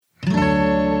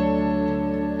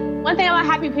One thing about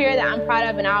Happy Period that I'm proud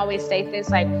of, and I always state this,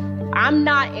 like, I'm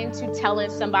not into telling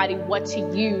somebody what to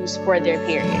use for their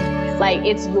period. Like,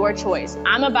 it's your choice.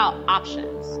 I'm about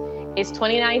options. It's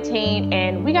 2019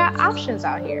 and we got options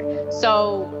out here.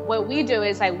 So what we do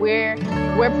is like we're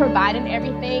providing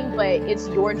everything, but it's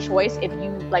your choice if you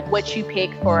like what you pick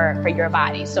for your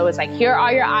body. So it's like, here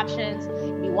are your options.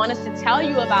 If you want us to tell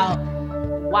you about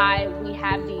why we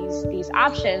have these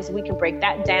options, we can break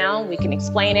that down. We can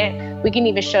explain it. We can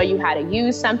even show you how to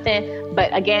use something.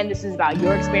 But again, this is about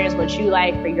your experience, what you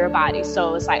like for your body.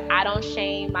 So it's like, I don't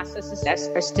shame my sisters that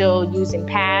are still using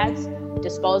pads,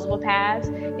 disposable pads.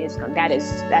 That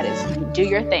is you do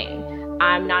your thing.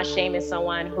 I'm not shaming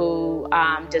someone who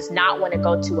does not want to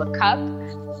go to a cup.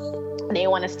 They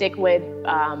want to stick with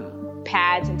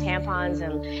pads and tampons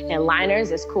and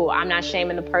liners. It's cool. I'm not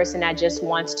shaming the person that just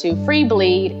wants to free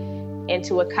bleed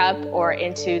into a cup or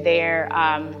into their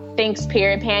Thinx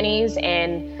period panties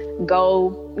and go,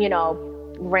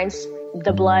 rinse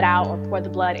the blood out or pour the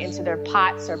blood into their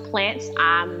pots or plants.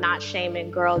 I'm not shaming.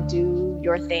 Girl, do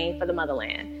your thing for the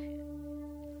motherland.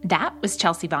 That was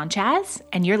Chelsea Von Chaz,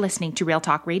 and you're listening to Real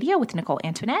Talk Radio with Nicole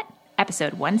Antoinette,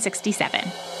 episode 167.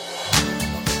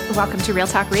 Welcome to Real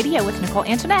Talk Radio with Nicole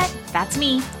Antoinette. That's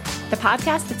me, the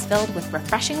podcast that's filled with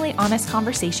refreshingly honest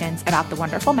conversations about the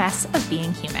wonderful mess of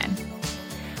being human.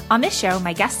 On this show,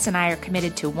 my guests and I are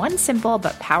committed to one simple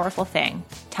but powerful thing,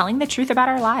 telling the truth about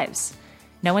our lives.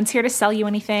 No one's here to sell you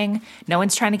anything. No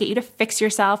one's trying to get you to fix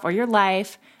yourself or your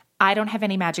life. I don't have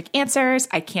any magic answers.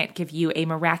 I can't give you a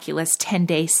miraculous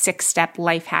 10-day, 6-step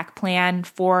life hack plan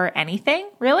for anything,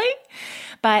 really.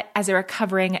 But as a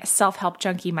recovering self-help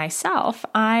junkie myself,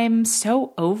 I'm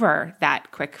so over that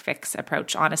quick fix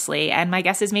approach, honestly. And my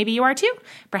guess is maybe you are too.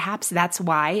 Perhaps that's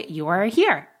why you're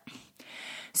here.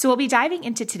 So we'll be diving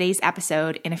into today's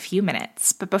episode in a few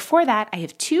minutes. But before that, I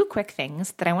have 2 quick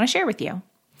things that I want to share with you.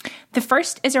 The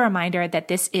first is a reminder that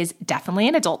this is definitely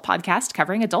an adult podcast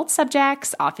covering adult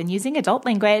subjects, often using adult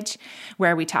language,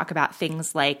 where we talk about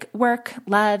things like work,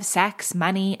 love, sex,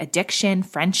 money, addiction,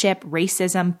 friendship,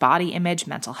 racism, body image,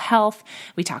 mental health.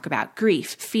 We talk about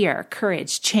grief, fear,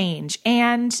 courage, change,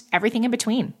 and everything in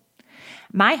between.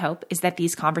 My hope is that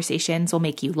these conversations will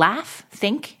make you laugh,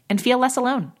 think, and feel less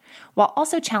alone, while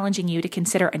also challenging you to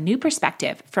consider a new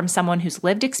perspective from someone whose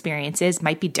lived experiences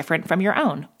might be different from your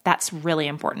own. That's really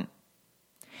important.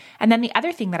 And then the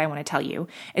other thing that I want to tell you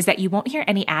is that you won't hear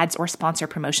any ads or sponsor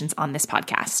promotions on this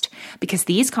podcast, because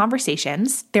these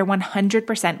conversations, they're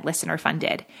 100% listener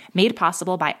funded, made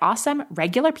possible by awesome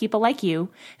regular people like you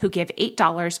who give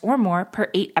 $8 or more per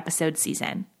 8-episode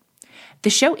season. The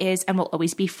show is and will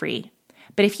always be free.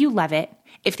 But if you love it,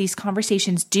 if these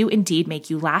conversations do indeed make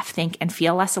you laugh, think, and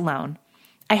feel less alone,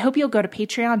 I hope you'll go to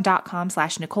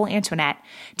patreon.com/Nicole Antoinette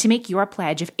to make your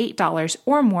pledge of $8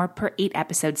 or more per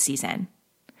 8-episode season.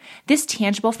 This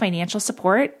tangible financial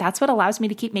support, that's what allows me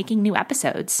to keep making new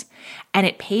episodes. And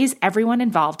it pays everyone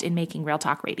involved in making Real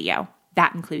Talk Radio.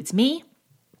 That includes me,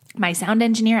 my sound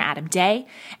engineer, Adam Day,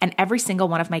 and every single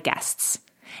one of my guests.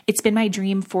 It's been my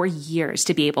dream for years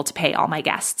to be able to pay all my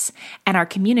guests, and our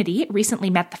community recently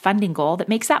met the funding goal that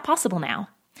makes that possible now.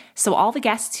 So all the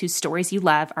guests whose stories you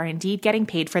love are indeed getting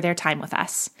paid for their time with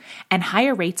us, and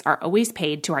higher rates are always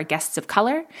paid to our guests of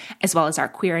color, as well as our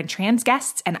queer and trans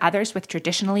guests and others with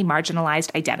traditionally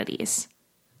marginalized identities.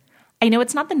 I know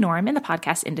it's not the norm in the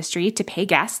podcast industry to pay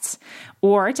guests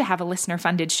or to have a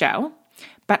listener-funded show,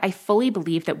 but I fully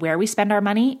believe that where we spend our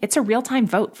money, it's a real-time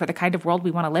vote for the kind of world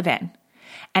we want to live in.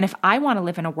 And if I want to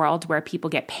live in a world where people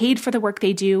get paid for the work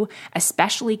they do,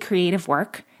 especially creative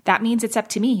work, that means it's up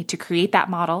to me to create that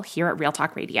model here at Real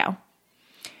Talk Radio.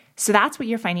 So that's what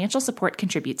your financial support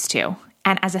contributes to.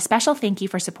 And as a special thank you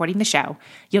for supporting the show,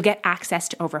 you'll get access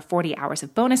to over 40 hours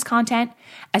of bonus content,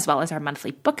 as well as our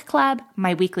monthly book club,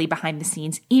 my weekly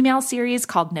behind-the-scenes email series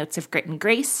called Notes of Grit and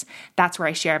Grace. That's where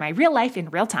I share my real life in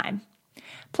real time.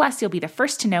 Plus, you'll be the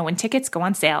first to know when tickets go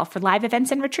on sale for live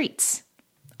events and retreats.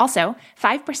 Also,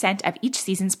 5% of each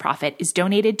season's profit is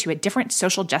donated to a different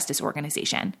social justice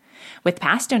organization, with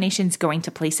past donations going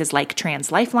to places like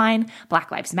Trans Lifeline,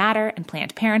 Black Lives Matter, and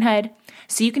Planned Parenthood,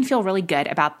 so you can feel really good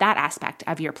about that aspect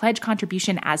of your pledge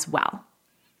contribution as well.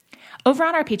 Over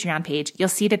on our Patreon page, you'll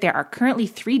see that there are currently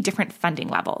 3 different funding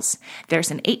levels. There's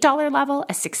an $8 level,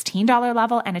 a $16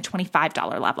 level, and a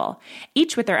 $25 level,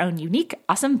 each with their own unique,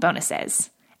 awesome bonuses.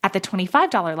 At the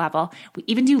 $25 level, we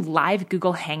even do live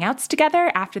Google Hangouts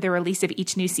together after the release of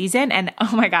each new season, and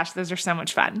oh my gosh, those are so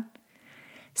much fun.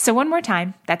 So one more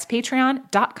time, that's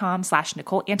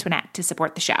patreon.com/Nicole Antoinette to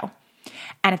support the show.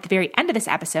 And at the very end of this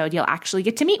episode, you'll actually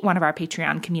get to meet one of our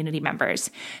Patreon community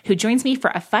members who joins me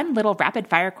for a fun little rapid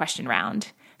fire question round.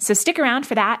 So stick around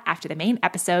for that after the main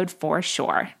episode for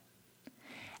sure.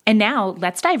 And now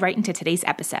let's dive right into today's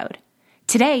episode.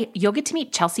 Today, you'll get to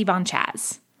meet Chelsea Von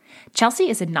Chaz. Chelsea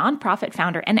is a nonprofit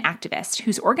founder and activist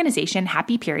whose organization,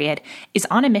 Happy Period, is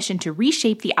on a mission to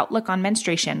reshape the outlook on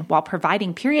menstruation while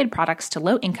providing period products to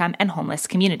low-income and homeless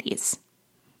communities.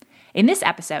 In this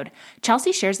episode,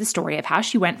 Chelsea shares the story of how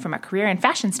she went from a career in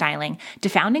fashion styling to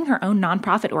founding her own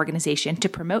nonprofit organization to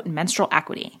promote menstrual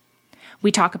equity.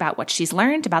 We talk about what she's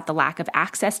learned about the lack of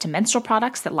access to menstrual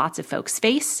products that lots of folks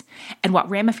face, and what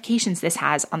ramifications this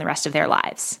has on the rest of their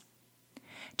lives.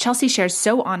 Chelsea shares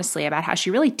so honestly about how she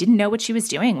really didn't know what she was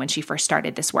doing when she first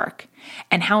started this work,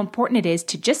 and how important it is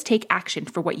to just take action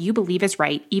for what you believe is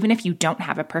right, even if you don't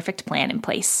have a perfect plan in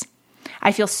place.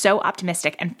 I feel so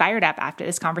optimistic and fired up after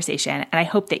this conversation, and I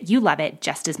hope that you love it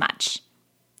just as much.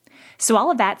 So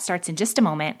all of that starts in just a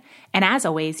moment, and as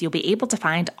always, you'll be able to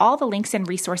find all the links and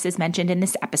resources mentioned in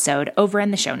this episode over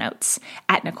in the show notes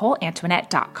at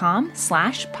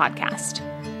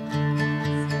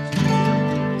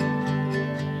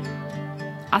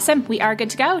NicoleAntoinette.com/podcast. Awesome. We are good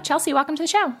to go. Chelsea, welcome to the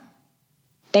show.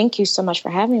 Thank you so much for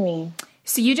having me.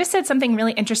 So you just said something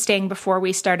really interesting before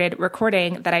we started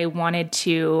recording that I wanted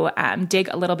to dig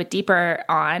a little bit deeper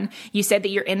on. You said that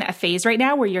you're in a phase right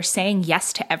now where you're saying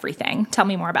yes to everything. Tell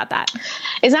me more about that.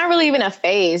 It's not really even a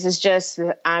phase. It's just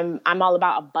I'm all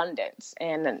about abundance,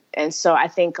 and so I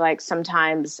think like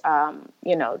sometimes in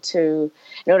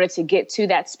order to get to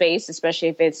that space, especially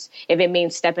if it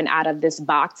means stepping out of this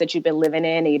box that you've been living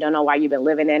in and you don't know why you've been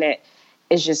living in it.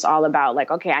 It's just all about like,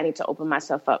 okay, I need to open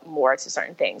myself up more to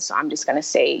certain things. So I'm just going to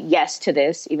say yes to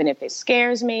this, even if it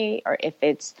scares me or if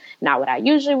it's not what I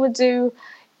usually would do,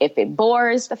 if it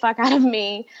bores the fuck out of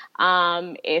me,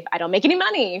 if I don't make any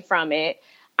money from it,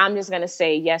 I'm just going to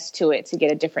say yes to it to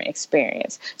get a different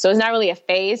experience. So it's not really a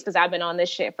phase because I've been on this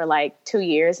shit for like 2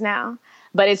 years now,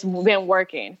 but it's been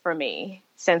working for me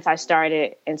since I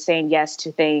started and saying yes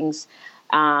to things.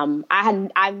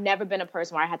 I've never been a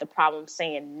person where I had the problem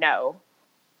saying no.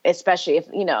 Especially if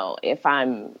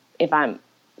I'm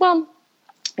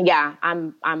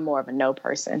more of a no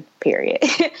person, period.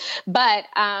 but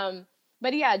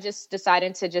yeah, just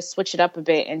deciding to just switch it up a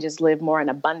bit and just live more in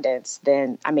abundance.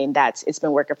 It's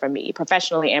been working for me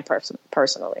professionally and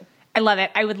personally. I love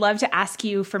it. I would love to ask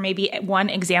you for maybe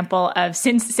one example of,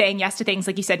 since saying yes to things,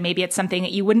 like you said, maybe it's something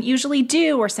that you wouldn't usually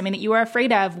do or something that you are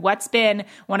afraid of. What's been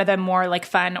one of the more like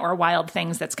fun or wild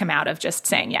things that's come out of just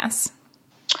saying yes?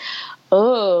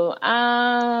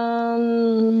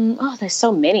 There's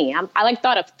so many. I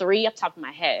thought of 3 off the top of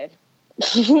my head.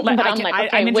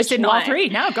 I'm interested in all 3.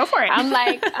 No, go for it. I'm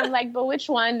like, but which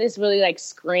one is really like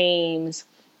screams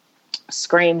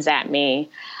at me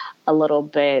a little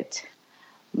bit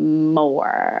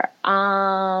more?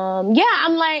 I'm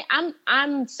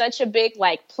such a big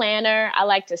like planner. I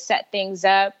like to set things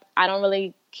up. I don't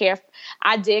really care.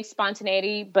 I dig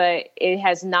spontaneity, but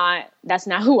that's not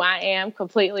who I am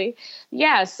completely.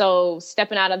 Yeah. So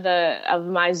stepping out of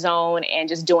my zone and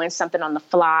just doing something on the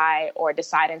fly, or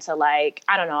deciding to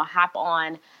hop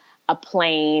on a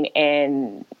plane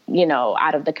and,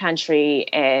 out of the country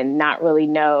and not really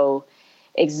know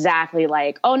exactly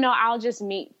like, oh no, I'll just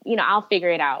I'll figure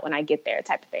it out when I get there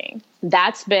type of thing.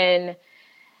 That's been,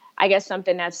 I guess,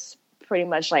 something that's pretty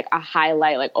much like a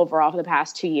highlight, like overall for the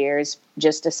past 2 years,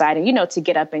 just deciding, to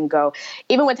get up and go.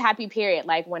 Even with Happy Period,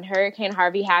 like when Hurricane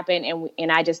Harvey happened and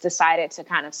I just decided to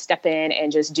kind of step in and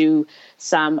just do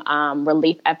some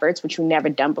relief efforts, which we've never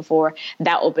done before.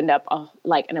 That opened up a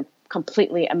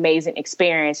completely amazing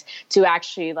experience to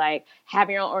actually like have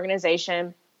your own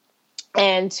organization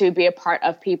and to be a part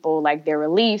of people, like their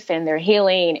relief and their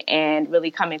healing and really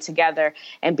coming together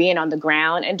and being on the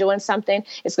ground and doing something.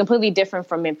 It's completely different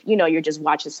from if, you're just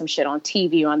watching some shit on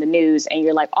TV or on the news and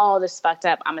you're like, oh, this fucked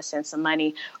up, I'm going to send some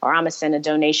money or I'm going to send a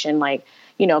donation, like,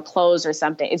 clothes or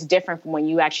something. It's different from when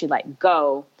you actually like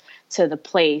go to the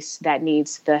place that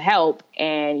needs the help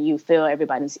and you feel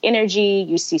everybody's energy.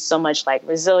 You see so much like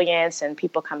resilience and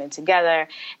people coming together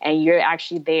and you're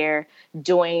actually there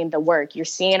doing the work. You're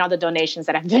seeing all the donations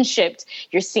that have been shipped.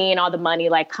 You're seeing all the money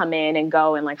like come in and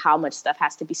go and like how much stuff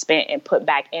has to be spent and put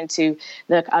back into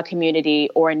the community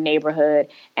or a neighborhood,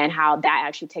 and how that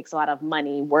actually takes a lot of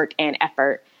money, work and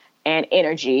effort and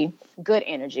energy, good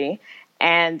energy.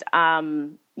 And,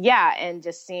 and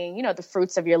just seeing, the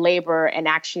fruits of your labor and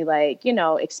actually like,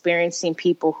 experiencing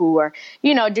people who are,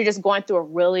 they're just going through a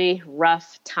really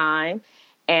rough time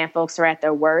and folks are at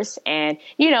their worst and,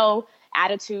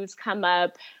 attitudes come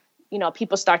up,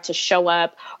 people start to show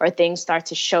up or things start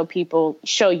to show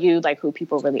you like who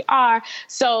people really are.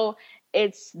 So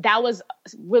that was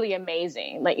really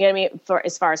amazing. Like, you know what I mean? For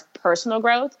as far as personal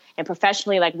growth and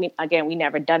professionally, like we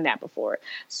never done that before.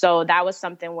 So that was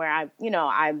something where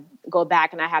I go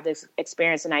back and I have this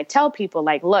experience and I tell people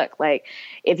like, look, like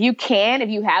if you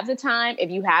have the time,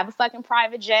 if you have a fucking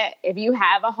private jet, if you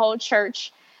have a whole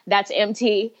church that's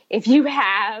empty, if you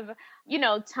have,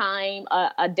 time,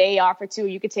 a day off or two,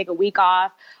 you could take a week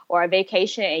off or a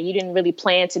vacation and you didn't really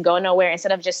plan to go nowhere,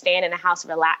 instead of just staying in the house,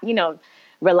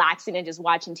 relaxing and just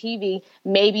watching TV,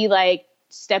 maybe like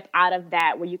step out of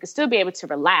that where you could still be able to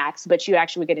relax, but you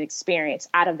actually get an experience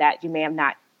out of that you may have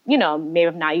not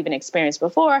even experienced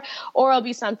before, or it'll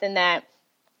be something that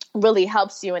really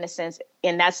helps you in a sense.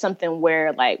 And that's something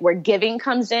where giving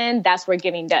comes in. That's where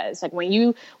giving does. Like when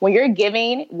you're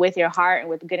giving with your heart and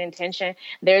with good intention,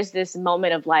 there's this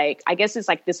moment of like, I guess it's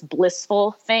like this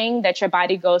blissful thing that your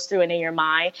body goes through and in your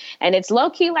mind. And it's low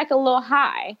key like a little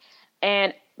high.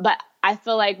 But I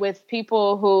feel like with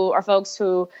people who are folks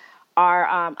who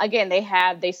are, again,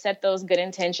 they set those good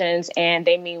intentions and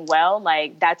they mean well,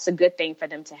 like that's a good thing for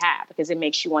them to have because it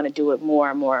makes you want to do it more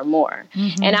and more and more.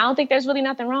 Mm-hmm. And I don't think there's really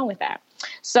nothing wrong with that.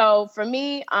 So for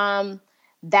me,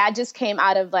 that just came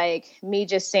out of like me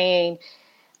just saying,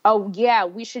 oh yeah,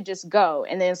 we should just go.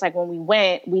 And then it's like when we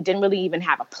went, we didn't really even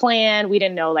have a plan. We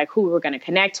didn't know like who we were going to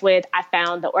connect with. I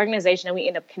found the organization that we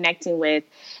ended up connecting with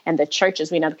and the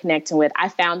churches we ended up connecting with, I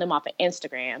found them off of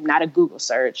Instagram, not a Google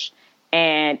search.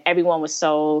 And everyone was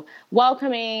so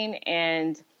welcoming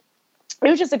and it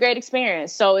was just a great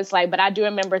experience. So it's like, but I do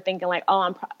remember thinking like,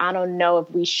 oh, I don't know if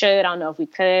we should, I don't know if we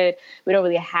could. We don't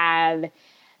really have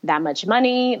that much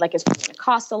money. Like it's going to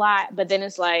cost a lot. But then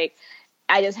it's like,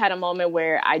 I just had a moment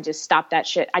where I just stopped that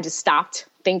shit. I just stopped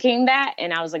thinking that.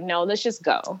 And I was like, no, let's just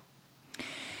go.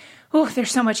 Oh,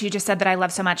 there's so much you just said that I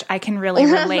love so much. I can really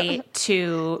relate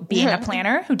to being a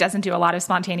planner who doesn't do a lot of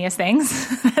spontaneous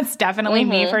things. That's definitely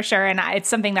me for sure. And it's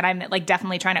something that I'm like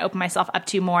definitely trying to open myself up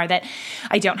to more, that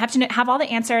I don't have to have all the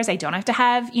answers. I don't have to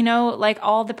have, like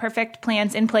all the perfect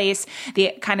plans in place.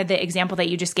 The kind of the example that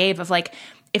you just gave of like,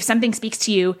 if something speaks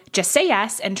to you, just say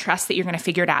yes and trust that you're going to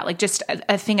figure it out. Like just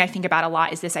a thing I think about a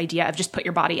lot is this idea of just put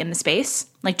your body in the space,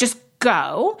 like just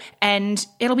go and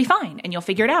it'll be fine and you'll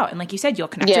figure it out. And like you said, you'll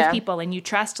connect with people and you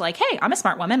trust like, hey, I'm a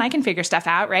smart woman. I can figure stuff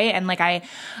out. Right. And like, I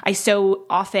so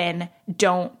often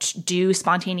don't do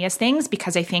spontaneous things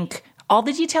because I think all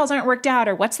the details aren't worked out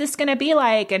or what's this going to be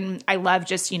like? And I love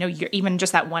just, you're even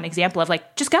just that one example of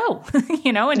like, just go, and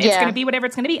it's going to be whatever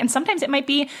it's going to be. And sometimes it might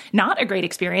be not a great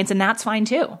experience and that's fine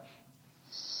too.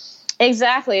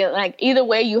 Exactly. Like either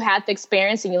way, you had the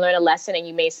experience and you learned a lesson and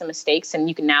you made some mistakes and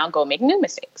you can now go make new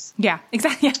mistakes. Yeah,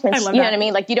 exactly. Yeah, I love that. You know what I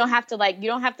mean? Like you don't have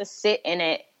to sit in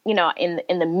it,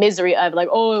 in the misery of like,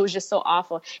 oh, it was just so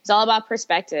awful. It's all about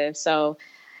perspective. So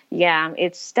yeah,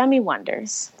 it's done me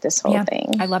wonders, this whole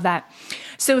thing. I love that.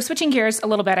 So switching gears a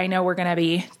little bit, I know we're going to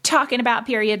be talking about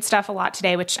period stuff a lot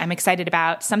today, which I'm excited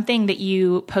about. Something that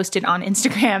you posted on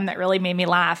Instagram that really made me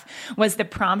laugh was the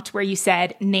prompt where you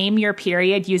said, name your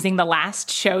period using the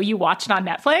last show you watched on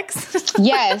Netflix.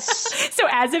 Yes. So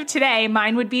as of today,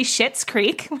 mine would be Schitt's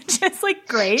Creek, which is like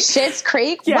great. Schitt's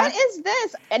Creek? Yeah. What is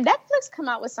this? And Netflix come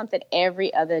out with something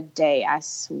every other day, I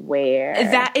swear.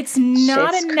 That it's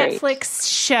not a Netflix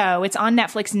show. It's on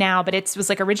Netflix now, but it was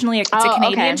like originally it's a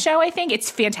Canadian show, I think. It's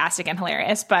fantastic and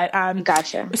hilarious. But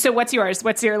gotcha. So what's yours?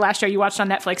 What's your last show you watched on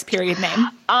Netflix, period name?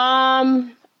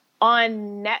 On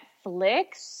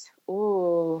Netflix?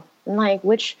 Ooh, like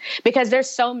which? Because there's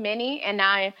so many, and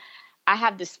I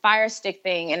have this Fire Stick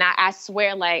thing, and I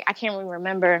swear, like I can't really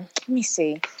remember. Let me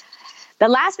see. The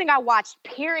last thing I watched,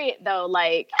 period, though,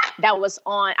 like that was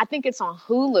on, I think it's on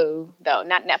Hulu, though,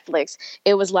 not Netflix.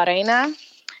 It was Lorena.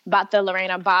 About the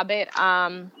Lorena Bobbitt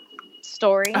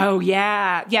story. Oh,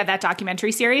 yeah. Yeah, that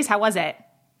documentary series. How was it?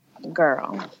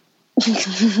 Girl.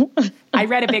 I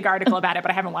read a big article about it, but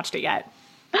I haven't watched it yet.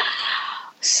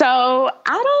 So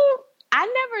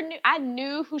I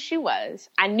knew who she was.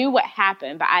 I knew what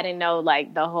happened, but I didn't know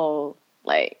like the whole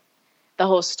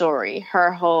story,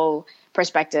 her whole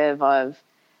perspective of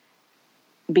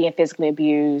being physically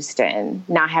abused and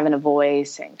not having a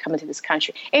voice and coming to this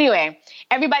country. Anyway,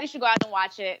 everybody should go out and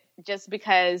watch it just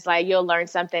because like you'll learn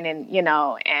something and,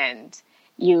 and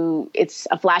it's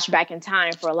a flashback in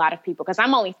time for a lot of people. Cause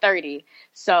I'm only 30.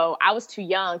 So I was too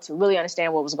young to really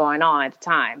understand what was going on at the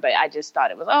time. But I just thought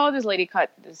it was, oh, this lady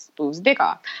cut this boo's dick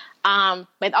off.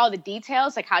 But all the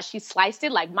details, like how she sliced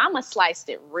it, like mama sliced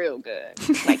it real good.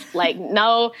 like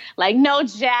no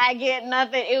jagged,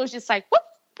 nothing. It was just like, whoop.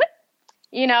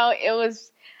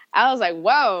 I was like,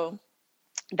 whoa,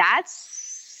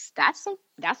 that's some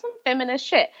feminist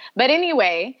shit. But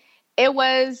anyway, it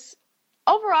was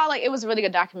overall, like, it was a really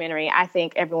good documentary. I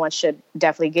think everyone should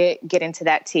definitely get into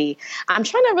that tea. I'm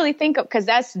trying to really think of, because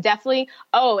that's definitely,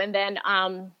 and then,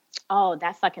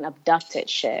 that fucking abducted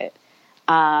shit.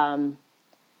 Oh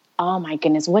my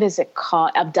goodness, what is it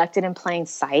called? Abducted in Plain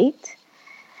Sight.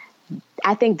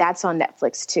 I think that's on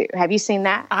Netflix too. Have you seen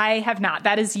that? I have not.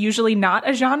 That is usually not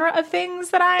a genre of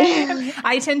things that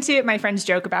I tend to, my friends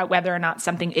joke about whether or not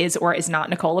something is or is not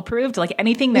Nicole approved. Like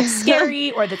anything that's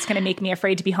scary or that's going to make me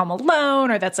afraid to be home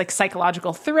alone or that's like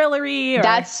psychological thrillery. Or...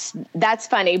 That's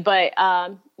funny. But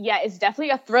yeah, it's definitely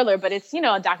a thriller, but it's,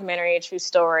 a documentary, a true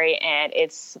story, and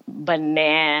it's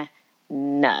bananas.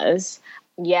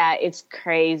 Yeah, it's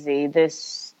crazy.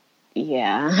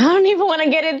 Yeah, I don't even want to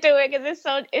get into it because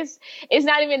it's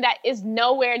not even that, it's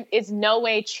no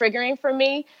way triggering for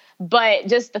me, but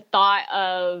just the thought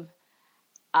of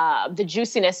the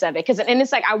juiciness of it. And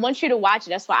it's like, I want you to watch it.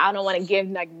 That's why I don't want to give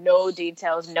like no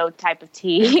details, no type of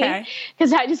tea,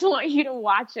 because I just want you to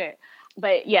watch it.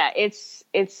 But yeah, it's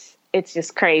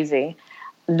just crazy.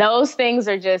 Those things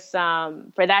are just,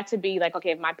 for that to be like,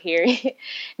 okay, my period,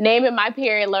 name it my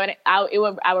period, I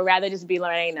would rather just be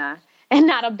Lorena. And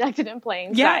not abducted in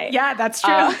plain sight. Yeah, that's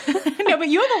true. No, but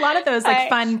you have a lot of those like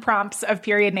fun prompts of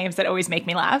period names that always make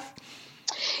me laugh.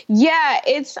 Yeah,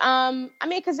 it's,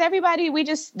 because everybody,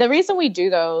 the reason we do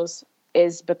those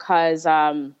is because,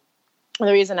 the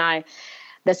reason I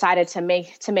decided to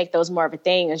make those more of a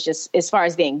thing is just as far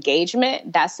as the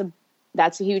engagement, that's a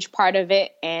huge part of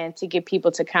it. And to get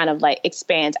people to kind of like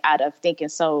expand out of thinking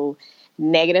so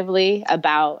negatively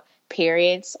about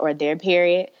periods or their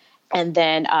period. And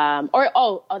then,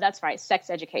 that's right, Sex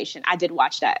Education. I did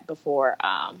watch that before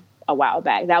a while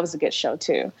back. That was a good show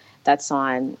too. That's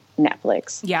on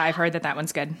Netflix. Yeah, I've heard that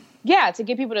one's good. Yeah, to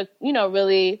get people to,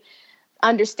 really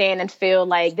understand and feel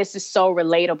like this is so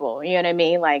relatable. You know what I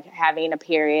mean? Like having a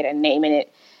period and naming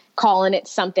it, calling it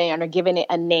something or giving it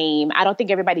a name. I don't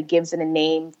think everybody gives it a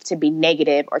name to be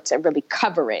negative or to really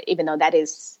cover it, even though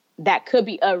that could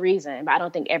be a reason, but I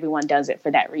don't think everyone does it for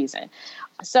that reason.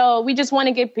 So we just want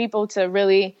to get people to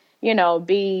really,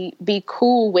 be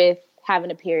cool with having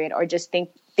a period, or just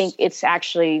think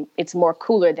it's more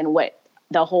cooler than what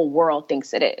the whole world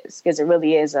thinks it is, because it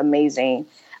really is amazing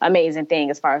thing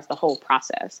as far as the whole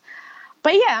process.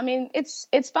 But yeah,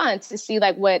 it's fun to see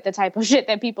like what the type of shit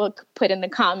that people put in the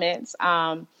comments.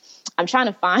 I'm trying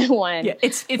to find one. Yeah,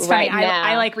 it's funny.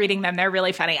 I like reading them. They're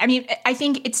really funny. I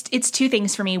think it's two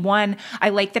things for me. One, I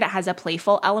like that it has a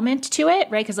playful element to it,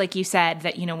 right? Because like you said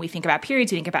that, when we think about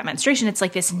periods, we think about menstruation, it's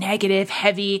like this negative,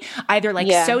 heavy, either like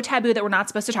so taboo that we're not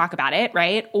supposed to talk about it,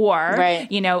 right? Or,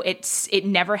 it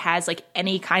never has like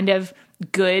any kind of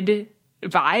good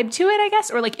vibe to it, I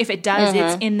guess. Or like if it does,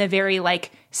 it's in the very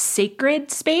like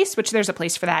sacred space, which there's a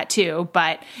place for that too.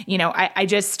 But,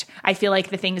 I feel like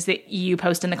the things that you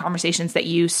post in the conversations that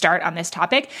you start on this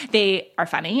topic, they are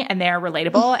funny and they're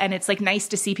relatable. And it's like nice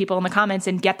to see people in the comments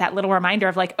and get that little reminder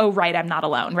of like, oh, right, I'm not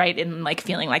alone, right? And like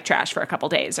feeling like trash for a couple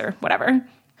days or whatever.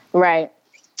 Right.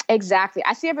 Exactly.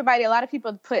 I see a lot of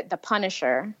people put The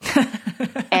Punisher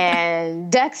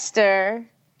and Dexter.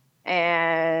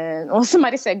 And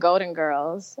somebody said Golden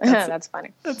Girls. That's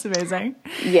funny. That's amazing.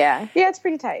 Yeah, it's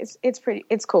pretty tight.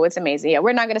 It's cool. It's amazing. Yeah,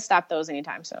 we're not going to stop those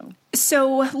anytime soon.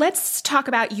 So let's talk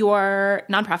about your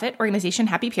nonprofit organization,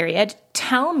 Happy Period.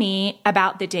 Tell me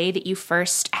about the day that you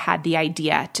first had the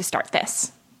idea to start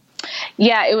this.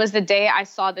 Yeah, it was the day I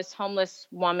saw this homeless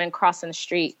woman crossing the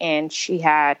street, and she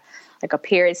had like a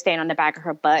period stain on the back of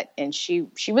her butt, and she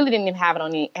really didn't even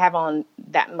have on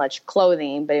that much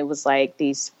clothing, but it was like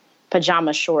these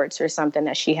pajama shorts or something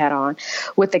that she had on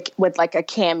with like a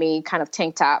cami kind of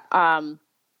tank top.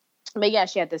 But yeah,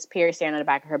 she had this period stain on the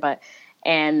back of her butt,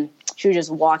 and she was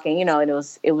just walking, and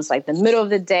it was like the middle of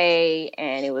the day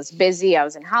and it was busy. I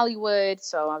was in Hollywood,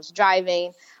 so I was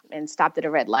driving and stopped at a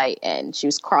red light, and she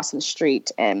was crossing the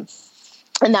street, and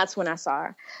that's when I saw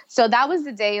her. So that was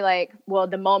the day,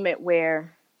 the moment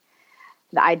where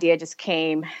the idea just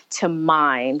came to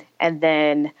mind. And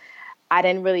then I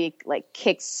didn't really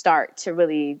kickstart to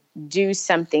really do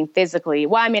something physically.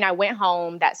 Well, I went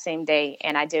home that same day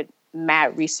and I did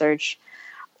mad research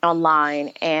online,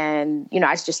 and,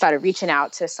 I just started reaching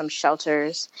out to some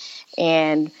shelters,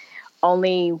 and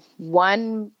only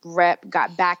one rep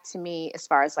got back to me as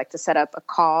far as to set up a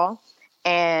call.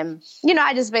 And,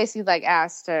 I just basically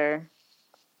asked her,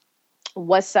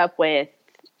 what's up with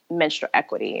menstrual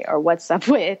equity, or what's up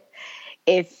with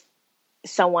if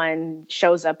someone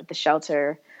shows up at the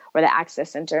shelter or the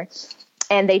access center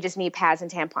and they just need pads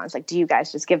and tampons. Do you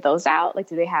guys just give those out?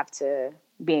 Do they have to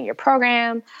be in your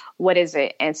program? What is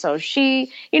it? And so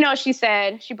she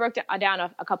said, she broke down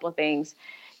a couple of things.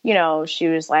 she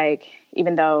was like,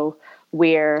 even though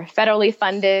we're federally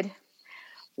funded,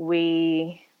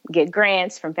 we get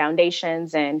grants from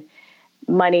foundations and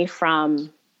money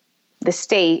from the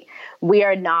state, we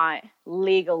are not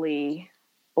legally,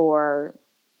 or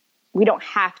we don't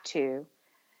have to,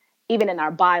 even in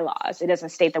our bylaws, it doesn't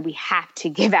state that we have to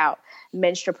give out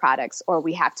menstrual products or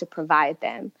we have to provide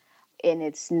them. And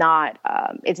it's not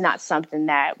something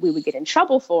that we would get in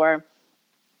trouble for.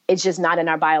 It's just not in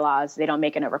our bylaws. They don't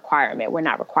make it a requirement. We're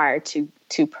not required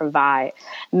to provide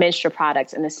menstrual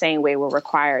products in the same way we're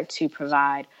required to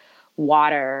provide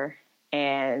water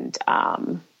and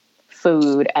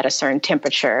food at a certain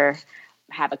temperature,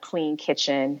 have a clean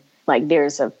kitchen. Like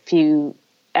there's a few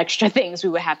extra things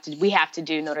we have to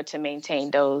do in order to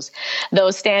maintain those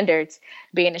standards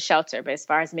being a shelter. But as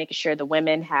far as making sure the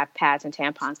women have pads and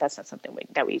tampons, that's not something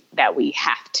that we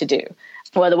have to do.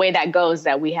 Well, the way that goes,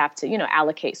 that we have to,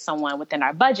 allocate someone within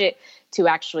our budget to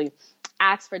actually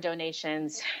ask for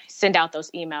donations, send out those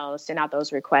emails, send out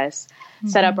those requests,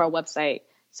 set up our website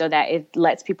so that it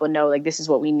lets people know, like, this is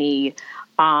what we need.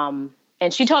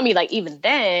 And she told me, like, even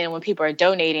then, when people are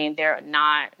donating, they're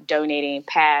not donating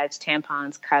pads,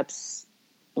 tampons, cups,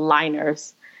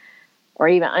 liners, or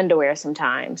even underwear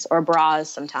sometimes, or bras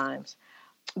sometimes.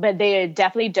 But they are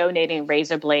definitely donating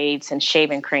razor blades and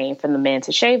shaving cream for the men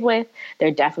to shave with. They're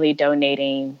definitely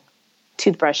donating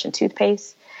toothbrush and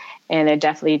toothpaste. And they're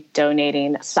definitely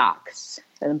donating socks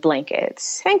and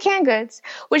blankets and canned goods,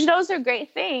 which those are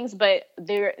great things, but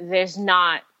there's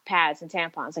not pads and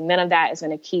tampons. And none of that is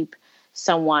going to keep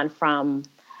someone from,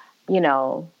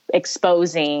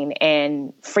 exposing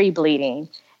and free bleeding.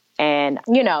 And,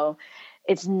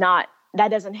 that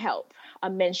doesn't help a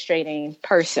menstruating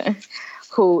person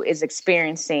who is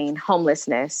experiencing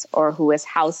homelessness or who is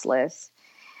houseless.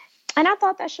 And I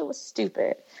thought that shit was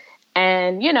stupid.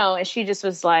 And, and she just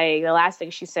was like, the last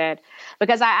thing she said,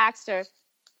 because I asked her,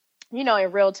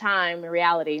 in real time, in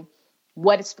reality,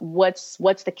 what's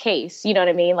the case? You know what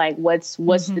I mean? Like, what's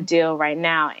the deal right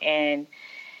now? And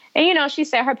she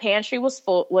said her pantry was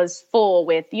full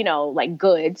with, like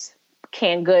goods,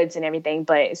 canned goods and everything.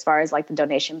 But as far as like the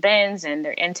donation bins and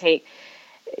their intake,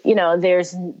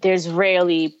 there's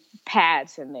rarely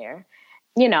pads in there,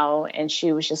 and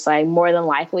she was just like, more than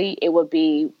likely it would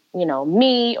be,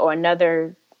 me or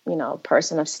another,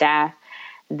 person of staff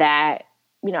that,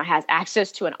 has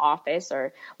access to an office,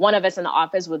 or one of us in the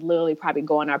office would literally probably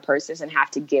go in our purses and have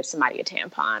to give somebody a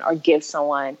tampon or give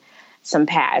someone some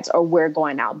pads, or we're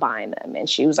going out buying them. And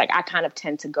she was like, I kind of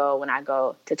tend to go, when I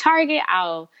go to Target,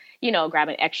 I'll, grab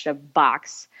an extra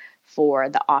box for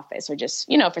the office, or just,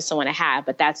 for someone to have,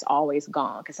 but that's always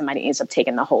gone because somebody ends up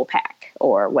taking the whole pack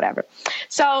or whatever.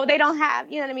 So they don't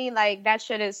have, you know what I mean? Like that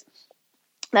shit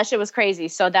was crazy.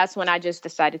 So that's when I just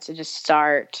decided to just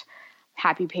start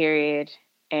Happy Period.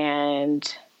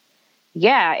 And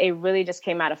yeah, it really just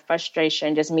came out of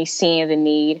frustration, just me seeing the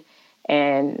need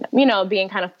and, being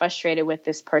kind of frustrated with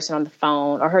this person on the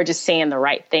phone, or her just saying the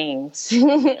right things,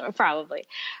 probably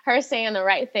her saying the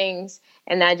right things.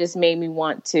 And that just made me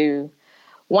want to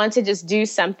just do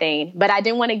something, but I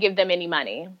didn't want to give them any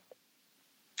money,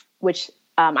 which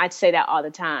I'd say that all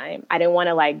the time. I didn't want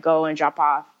to like go and drop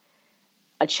off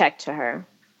a check to her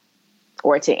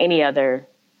or to any other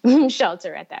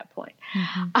shelter at that point.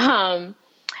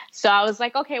 So I was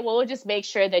like, okay, well, we'll just make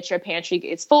sure that your pantry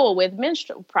is full with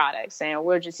menstrual products, and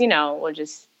we'll just,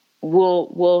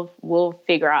 we'll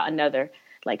figure out another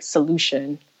like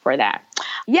solution for that.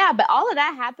 Yeah. But all of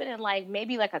that happened in like,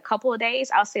 maybe like a couple of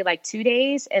days, I'll say like 2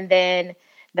 days. And then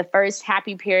the first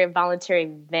Happy Period voluntary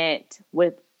event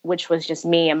which was just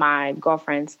me and my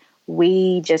girlfriends,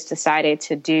 we just decided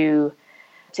to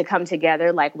come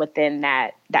together like within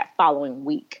that following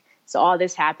week. So all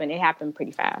this happened. It happened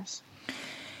pretty fast.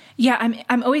 Yeah,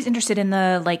 I'm always interested in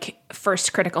the like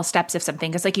first critical steps of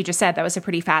something, because like you just said, that was a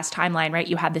pretty fast timeline, right?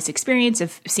 You had this experience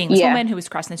of seeing this woman who was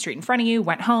crossing the street in front of you,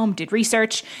 went home, did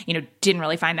research, didn't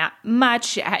really find that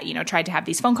much, tried to have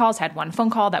these phone calls, had one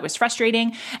phone call that was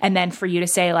frustrating. And then for you to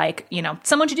say like,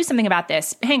 someone should do something about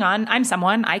this. Hang on, I'm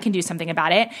someone, I can do something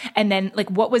about it. And then like,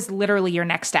 what was literally your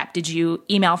next step? Did you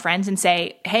email friends and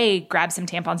say, hey, grab some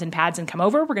tampons and pads and come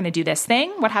over, we're going to do this thing?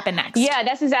 What happened next? Yeah,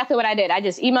 that's exactly what I did. I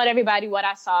just emailed everybody what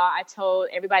I saw. I told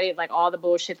everybody like all the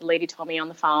bullshit the lady told me on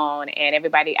the phone, and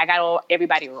everybody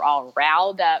were all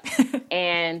riled up.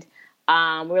 And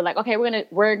we were like, okay,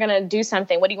 we're gonna do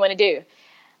something. What do you want to do?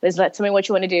 Tell me what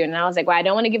you want to do. And I was like, well, I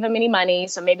don't want to give them any money,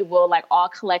 so maybe we'll like all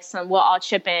collect some. We'll all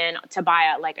chip in to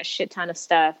buy like a shit ton of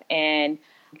stuff, and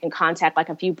you can contact like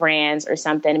a few brands or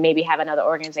something, and maybe have another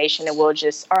organization that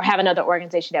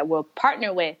we'll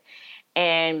partner with,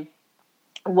 and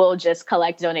we'll just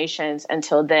collect donations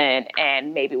until then,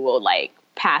 and maybe we'll like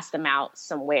pass them out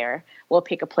somewhere. We'll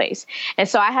pick a place. And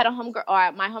so I had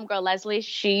my homegirl, Leslie,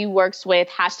 she works with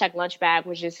 #Lunchbag,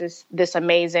 which is this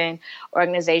amazing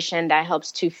organization that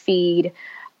helps to feed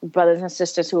brothers and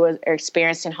sisters who are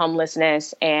experiencing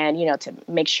homelessness, and, you know, to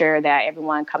make sure that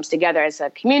everyone comes together as a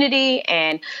community.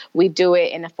 And we do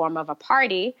it in the form of a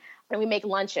party, and we make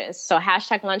lunches. So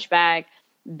 #Lunchbag,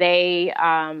 they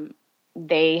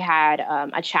had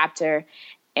a chapter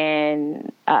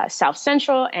in South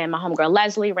Central, and my homegirl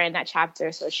Leslie ran that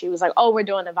chapter. So she was like, oh, we're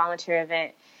doing a volunteer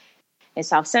event in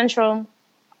South Central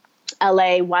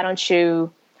LA. Why don't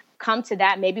you come to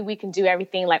that? Maybe we can do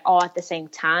everything like all at the same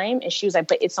time. And she was like,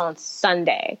 but it's on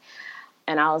Sunday.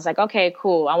 And I was like, okay,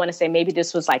 cool. I want to say maybe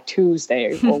this was like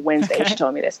Tuesday or Wednesday. Okay. She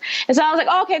told me this. And so I was like,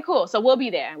 oh, okay, cool. So we'll be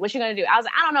there. What you going to do? I was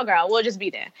like, I don't know, girl. We'll just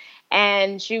be there.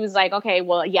 And she was like, okay,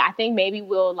 well, yeah, I think maybe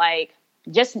we'll like,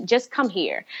 just come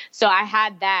here. So I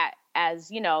had that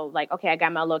as, you know, like, okay, I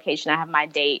got my location, I have my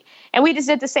date. And we just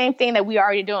did the same thing that we were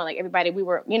already doing. Like everybody, we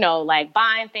were, you know, like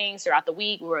buying things throughout the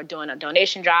week. We were doing a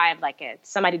donation drive. Like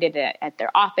somebody did it at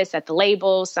their office, at the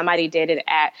label. Somebody did it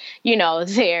at, you know,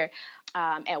 their,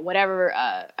 at whatever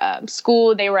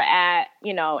school they were at,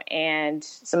 you know, and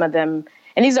some of them,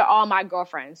 and these are all my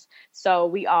girlfriends. So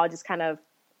we all just kind of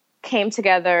came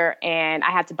together, and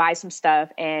I had to buy some stuff.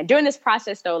 And during this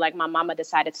process, though, like my mama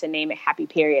decided to name it Happy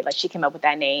Period. Like she came up with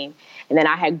that name. And then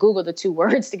I had Googled the two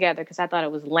words together because I thought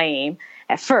it was lame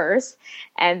at first.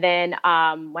 And then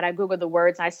when I Googled the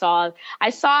words, I saw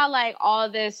like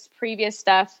all this previous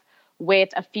stuff with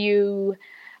a few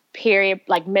period,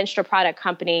 like menstrual product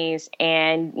companies.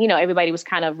 And, you know, everybody was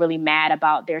kind of really mad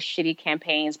about their shitty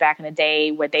campaigns back in the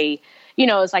day where they, you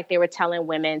know, it's like they were telling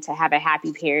women to have a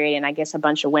happy period. And I guess a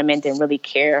bunch of women didn't really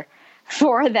care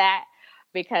for that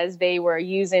because they were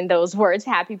using those words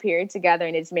happy period together,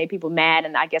 and it just made people mad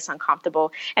and I guess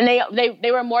uncomfortable. And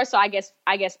they were more so, I guess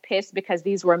pissed because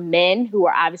these were men who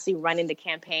were obviously running the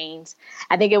campaigns.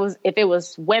 I think if it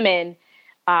was women,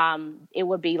 it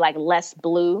would be like less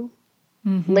blue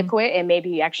liquid and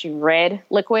maybe actually red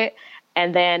liquid.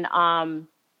 And then,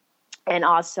 and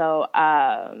also,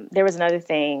 there was another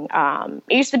thing.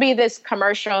 It used to be this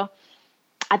commercial.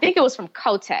 I think it was from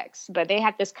Kotex, but they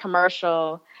had this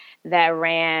commercial that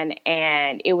ran,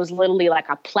 and it was literally like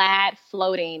a plaid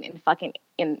floating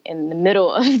in the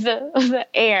middle of the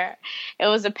air. It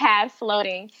was a pad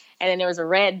floating, and then there was a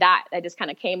red dot that just kind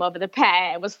of came over the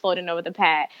pad and was floating over the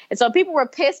pad. And so people were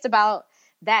pissed about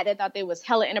that. They thought they was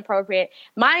hella inappropriate.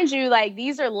 Mind you, like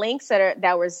these are links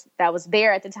that was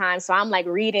there at the time. So I'm like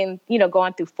reading, you know,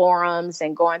 going through forums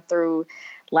and going through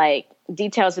like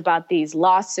details about these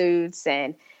lawsuits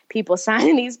and people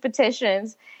signing these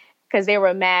petitions because they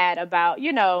were mad about,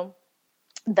 you know,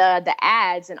 the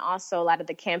ads and also a lot of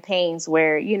the campaigns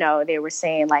where, you know, they were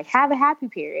saying like have a happy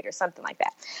period or something like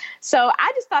that. So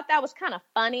I just thought that was kind of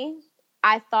funny.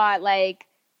 I thought like,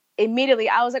 immediately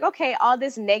I was like, okay, all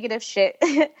this negative shit,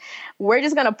 we're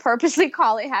just going to purposely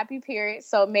call it happy period.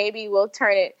 So maybe we'll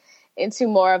turn it into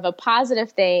more of a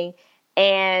positive thing.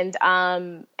 And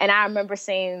I remember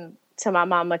saying to my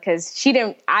mama, cause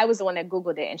I was the one that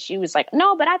Googled it, and she was like,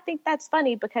 no, but I think that's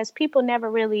funny because people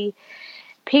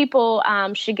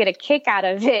should get a kick out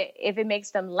of it if it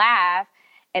makes them laugh.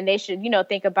 And they should, you know,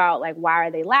 think about like, why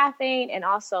are they laughing? And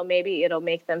also maybe it'll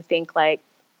make them think like,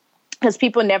 because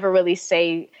people never really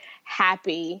say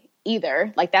happy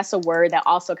either. Like that's a word that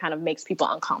also kind of makes people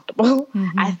uncomfortable,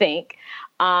 I think.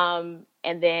 And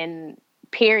then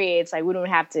periods, like we don't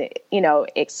have to, you know,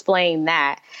 explain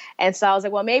that. And so I was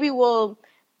like, well, maybe we'll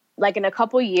like in a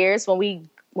couple years when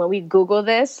we Google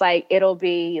this, like it'll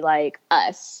be like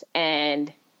us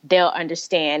and they'll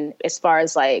understand as far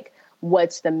as like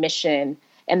what's the mission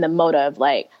and the motive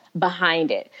like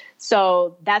behind it.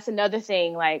 So that's another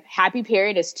thing. Like happy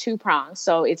period is two prongs.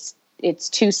 So it's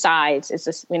two sides. It's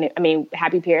just,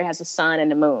 happy period has a sun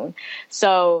and a moon.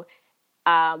 So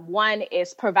one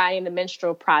is providing the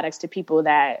menstrual products to people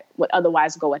that would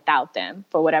otherwise go without them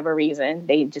for whatever reason.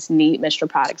 They just need menstrual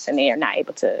products and they are not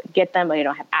able to get them or they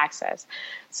don't have access.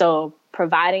 So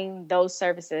providing those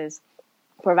services,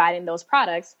 providing those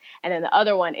products. And then the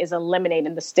other one is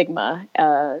eliminating the stigma,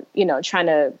 trying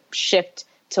to shift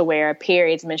to where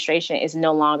periods, menstruation is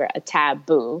no longer a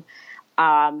taboo,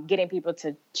 getting people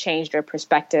to change their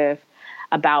perspective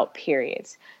about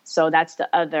periods. So that's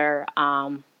the other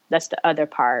part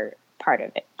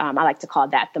of it. I like to call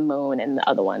that the moon and the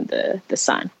other one, the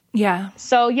sun. Yeah.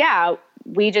 So yeah,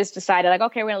 we just decided like,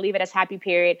 okay, we're going to leave it as happy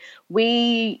period.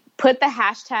 We put the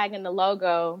hashtag in the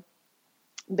logo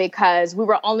because we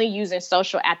were only using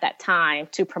social at that time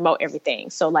to promote everything.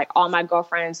 So like all my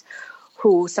girlfriends,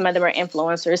 who some of them are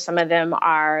influencers, some of them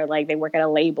are like, they work at a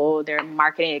label, they're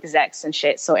marketing execs and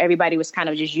shit. So everybody was kind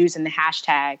of just using the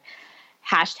hashtag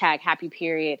happy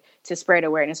period to spread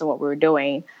awareness of what we were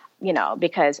doing, you know,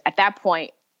 because at that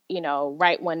point, you know,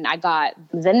 right when I got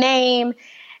the name,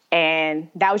 and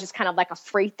that was just kind of like a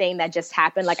free thing that just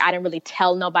happened. Like I didn't really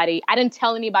tell nobody. I didn't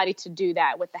tell anybody to do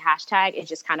that with the hashtag. It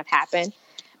just kind of happened.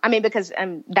 I mean, because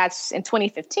that's in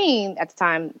 2015 at the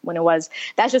time when it was,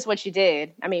 that's just what you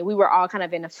did. I mean, we were all kind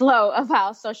of in the flow of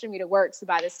how social media works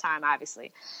by this time,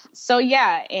 obviously. So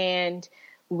yeah. And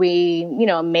we, you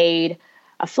know, made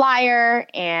a flyer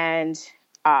and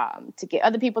to get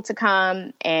other people to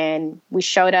come. And we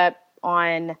showed up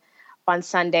on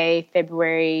Sunday,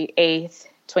 February 8th,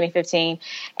 2015.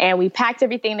 And we packed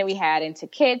everything that we had into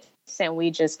kits and we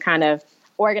just kind of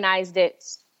organized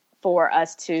it for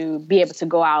us to be able to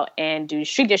go out and do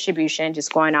street distribution,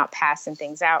 just going out, passing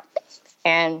things out.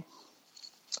 And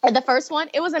the first one,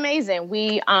 it was amazing.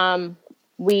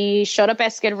 We showed up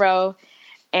at Skid Row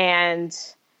and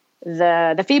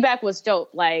the feedback was dope.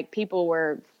 Like people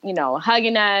were, you know,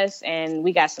 hugging us and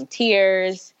we got some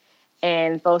tears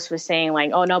and folks were saying like,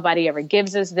 oh, nobody ever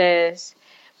gives us this.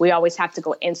 We always have to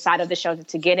go inside of the shelter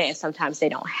to get it. And sometimes they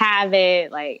don't have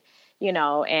it. Like, you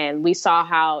know, and we saw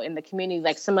how in the community,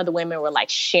 like some of the women were like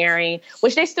sharing,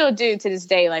 which they still do to this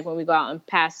day. Like when we go out and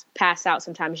pass out,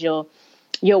 sometimes you'll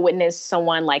witness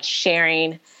someone like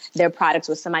sharing their products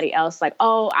with somebody else. Like,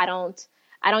 oh, I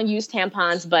don't use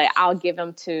tampons, but I'll give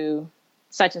them to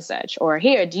such and such. Or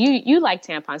here, do you like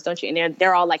tampons, don't you? And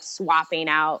they're all like swapping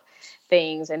out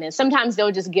things. And then sometimes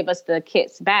they'll just give us the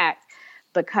kits back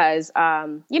because,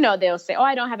 you know, they'll say, oh,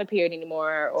 I don't have a period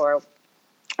anymore or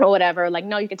whatever, like,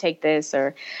 no, you can take this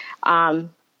or,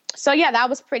 so yeah, that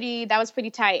was pretty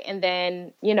tight. And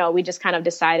then, you know, we just kind of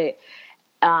decided,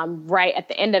 right at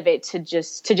the end of it to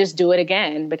just do it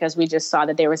again because we just saw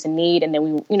that there was a need. And then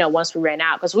we, you know, once we ran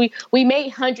out, because we made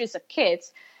hundreds of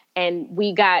kits and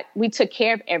we took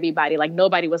care of everybody, like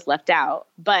nobody was left out,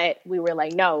 but we were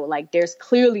like, no, like there's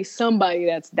clearly somebody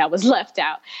that was left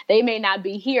out. They may not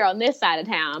be here on this side of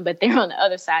town, but they're on the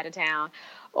other side of town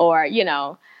or, you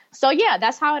know. So yeah,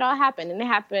 that's how it all happened. And it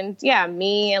happened, yeah,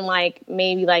 me and like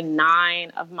maybe like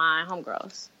 9 of my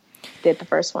homegirls did the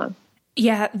first one.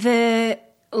 Yeah, the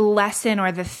lesson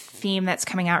or the theme that's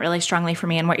coming out really strongly for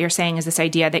me and what you're saying is this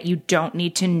idea that you don't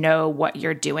need to know what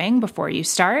you're doing before you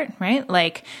start, right?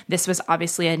 Like this was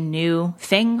obviously a new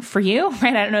thing for you,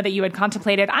 right? I don't know that you had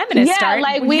contemplated, I'm going to start.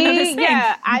 Like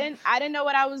I didn't know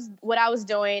what I was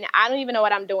doing. I don't even know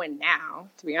what I'm doing now,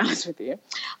 to be honest with you.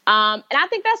 And I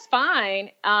think that's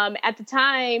fine. At the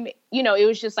time, you know, it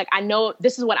was just like, I know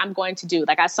this is what I'm going to do.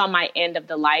 Like I saw my end of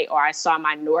the light or I saw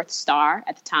my North Star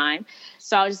at the time.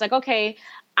 So I was just like, okay,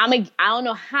 I don't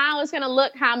know how it's going to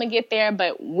look, how I'm going to get there,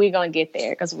 but we're going to get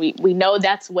there because we know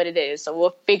that's what it is. So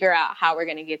we'll figure out how we're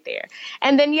going to get there.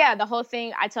 And then, yeah, the whole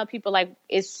thing, I tell people like,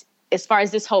 it's as far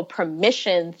as this whole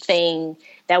permission thing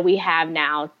that we have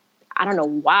now, I don't know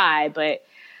why, but,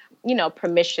 you know,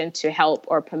 permission to help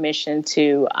or permission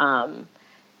to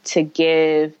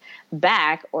give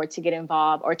back or to get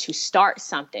involved or to start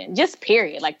something, just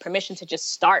period, like permission to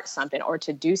just start something or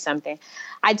to do something.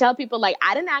 I tell people like,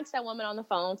 I didn't ask that woman on the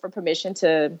phone for permission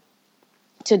to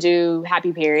do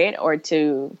happy period or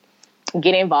to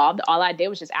get involved. All I did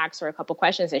was just ask her a couple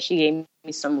questions and she gave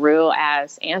me some real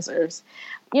ass answers,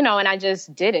 you know, and I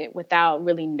just did it without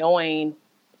really knowing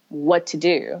what to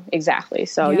do exactly.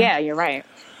 So yeah you're right.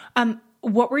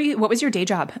 What was your day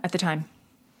job at the time?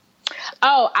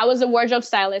 Oh, I was a wardrobe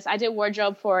stylist. I did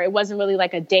wardrobe it wasn't really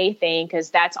like a day thing because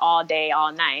that's all day,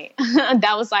 all night.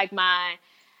 That was like my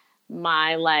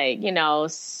like, you know,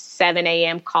 7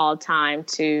 a.m. call time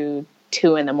to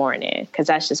 2 a.m. because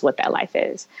that's just what that life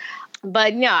is.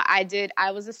 But yeah,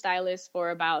 I was a stylist for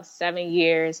about 7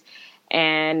 years.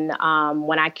 And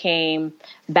when I came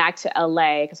back to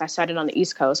LA, because I started on the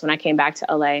East Coast, when I came back to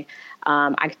LA,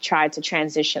 I tried to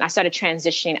transition. I started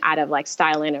transitioning out of like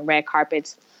styling and red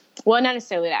carpets. Well, not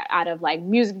necessarily that, out of like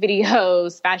music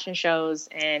videos, fashion shows,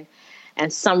 and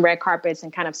some red carpets,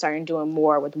 and kind of started doing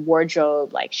more with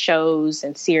wardrobe, like shows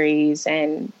and series,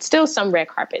 and still some red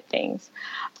carpet things.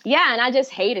 Yeah, and I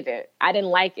just hated it. I didn't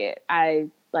like it.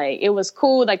 It was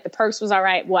cool, like the perks was all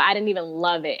right. Well, I didn't even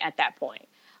love it at that point.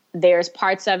 There's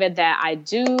parts of it that I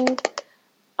do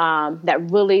that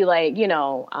really like, you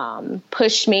know,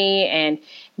 push me and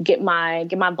get my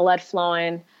blood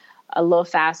flowing a little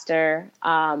faster.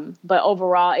 But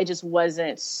overall, it just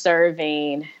wasn't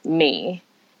serving me.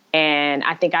 And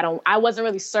I think I wasn't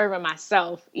really serving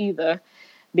myself either.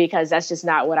 because that's just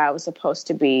not what I was supposed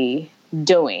to be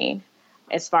doing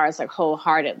as far as like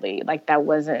wholeheartedly. Like that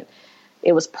wasn't,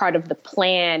 it was part of the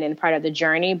plan and part of the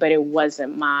journey, but it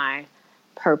wasn't my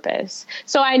purpose.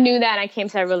 So I knew that, I came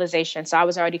to that realization. So I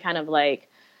was already kind of like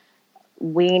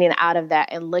weaning out of that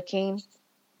and looking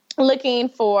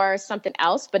for something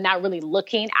else, but not really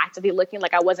actively looking.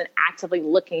 Like I wasn't actively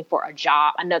looking for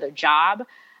another job.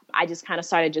 I just kind of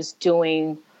started just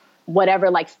doing whatever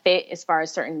like fit as far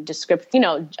as certain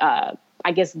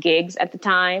I guess gigs at the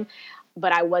time,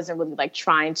 but I wasn't really like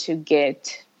trying to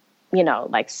get,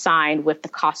 like signed with the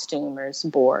costumers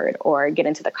board or get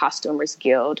into the costumers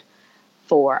guild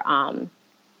for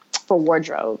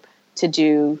wardrobe to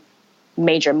do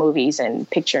major movies and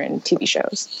picture and TV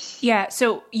shows. Yeah.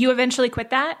 So you eventually quit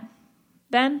that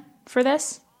then for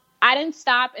this? I didn't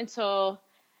stop until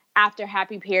after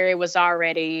Happy Period was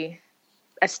already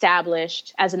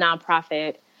established as a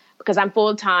nonprofit, because I'm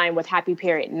full-time with Happy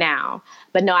Period now.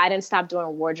 But no, I didn't stop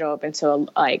doing wardrobe until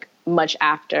like much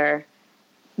after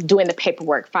doing the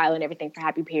paperwork, filing everything for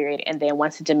Happy Period. And then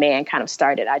once the demand kind of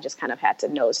started, I just kind of had to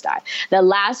nosedive.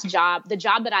 The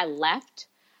job that I left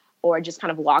or just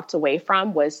kind of walked away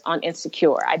from was on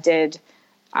Insecure.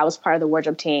 I was part of the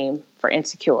wardrobe team for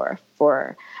Insecure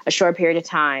for a short period of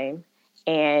time.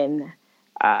 And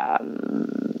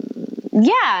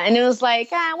and it was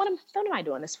like, what am I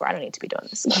doing this for? I don't need to be doing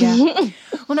this. Yeah.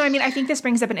 Well, no, I mean, I think this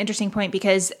brings up an interesting point,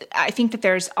 because I think that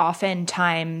there's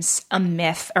oftentimes a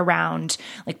myth around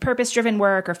like purpose-driven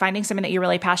work or finding something that you're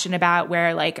really passionate about,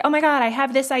 where like, oh my God, I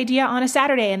have this idea on a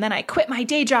Saturday and then I quit my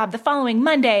day job the following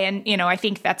Monday. And, I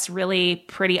think that's really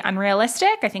pretty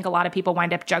unrealistic. I think a lot of people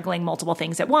wind up juggling multiple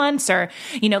things at once, or,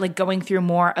 like going through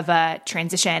more of a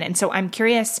transition. And so I'm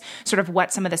curious sort of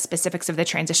what some of the specifics of the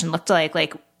transition looked like.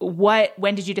 Like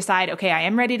when did you decide, okay, I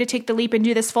am ready to take the leap and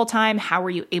do this full time? How were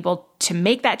you able to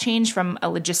make that change from a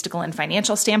logistical and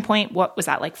financial standpoint? What was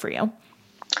that like for you?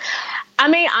 I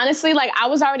mean, honestly, like I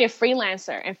was already a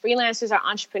freelancer, and freelancers are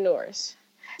entrepreneurs.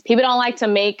 People don't like to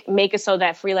make it so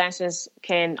that freelancers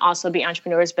can also be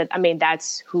entrepreneurs, but I mean,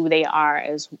 that's who they are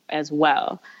as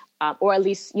well. Or at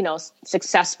least,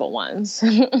 successful ones.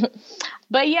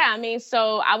 But yeah, I mean,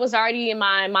 so I was already in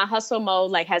my hustle mode,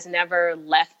 like has never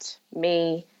left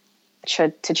me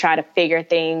to try to figure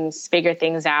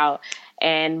things out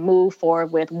and move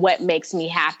forward with what makes me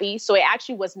happy. So it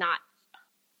actually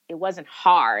it wasn't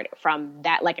hard from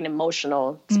that, like an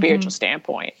emotional, spiritual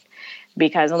standpoint,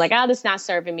 because I'm like, this is not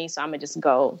serving me. So I'm going to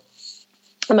go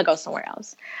somewhere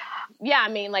else. Yeah. I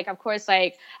mean, like, of course,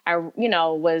 like I,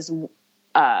 was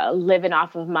living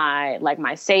off of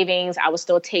my savings. I was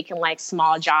still taking like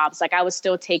small jobs. Like I was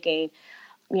still taking,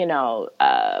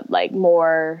 like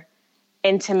more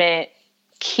intimate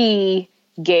key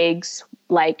gigs.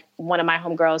 Like one of my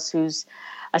homegirls who's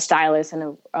a stylist and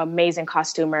an amazing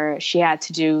costumer, she had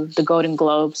to do the Golden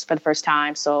Globes for the first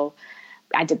time. So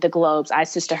I did the Globes. I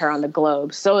assisted her on the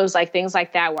Globes. So it was like things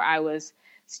like that where I was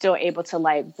still able to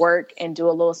like work and do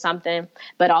a little something,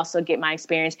 but also get my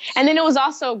experience. And then it was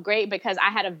also great because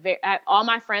I had all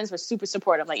my friends were super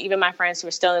supportive. Like even my friends who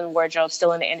were still in wardrobe,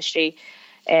 still in the industry,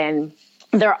 and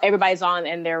everybody's on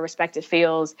in their respective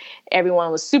fields.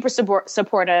 Everyone was super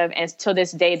supportive. And to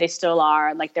this day, they still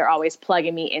are. Like they're always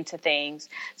plugging me into things.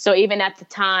 So even at the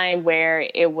time where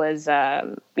it was,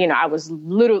 I was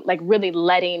literally like really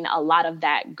letting a lot of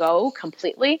that go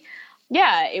completely.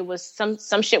 Yeah, it was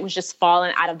some shit was just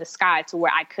falling out of the sky to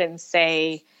where I couldn't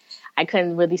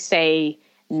really say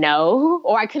no,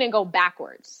 or I couldn't go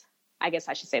backwards. I guess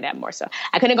I should say that more so.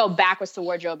 I couldn't go backwards to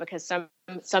wardrobe because so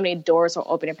many doors were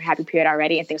opening for Happy Period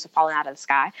already and things were falling out of the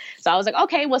sky. So I was like,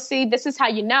 okay, well, see, this is how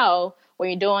you know when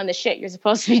you're doing the shit you're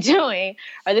supposed to be doing,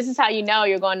 or this is how you know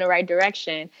you're going the right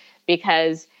direction,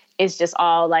 because it's just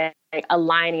all like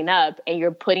aligning up and you're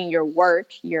putting your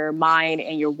work, your mind,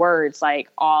 and your words like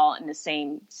all in the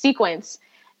same sequence.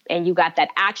 And you got that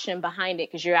action behind it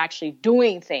because you're actually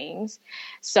doing things.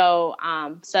 So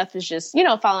stuff is just,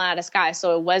 falling out of the sky.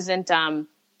 So it wasn't, so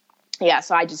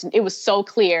it was so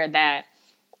clear that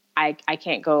I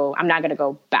can't go, I'm not going to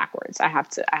go backwards. I have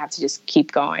to just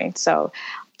keep going. So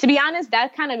to be honest,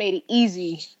 that kind of made it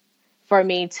easy for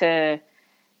me to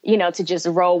just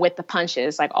roll with the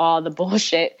punches, like all the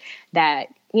bullshit that,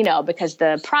 because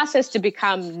the process to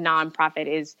become nonprofit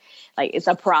is like, it's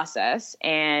a process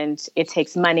and it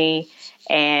takes money.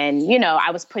 And,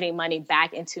 I was putting money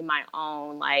back into my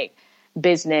own like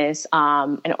business,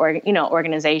 and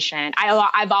organization.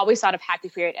 I've always thought of Happy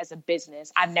Period as a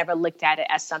business. I've never looked at it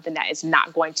as something that is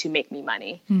not going to make me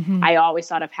money. Mm-hmm. I always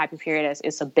thought of Happy Period as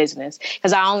it's a business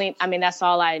because that's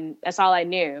all I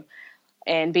knew.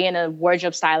 And being a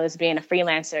wardrobe stylist, being a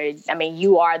freelancer, I mean,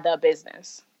 you are the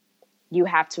business. You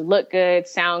have to look good,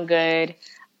 sound good,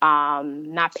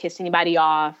 not piss anybody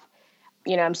off.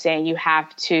 You know what I'm saying? You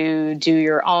have to do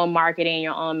your own marketing,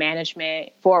 your own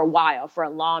management for a while, for a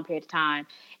long period of time.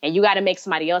 And you got to make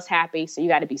somebody else happy. So you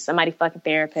got to be somebody fucking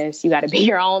therapist. You got to be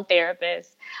your own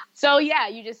therapist. So yeah,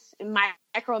 you just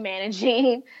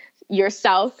micromanaging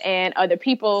yourself and other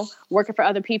people, working for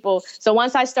other people. So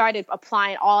once I started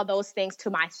applying all those things to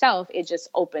myself, it just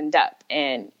opened up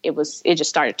and it just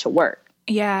started to work.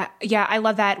 Yeah. Yeah. I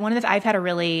love that. I've had a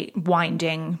really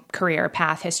winding career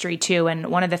path history too. And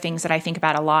one of the things that I think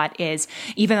about a lot is,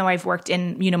 even though I've worked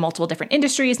in, multiple different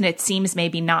industries, and it seems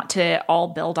maybe not to all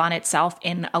build on itself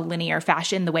in a linear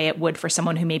fashion, the way it would for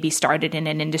someone who maybe started in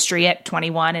an industry at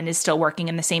 21 and is still working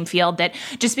in the same field, that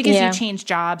just because you change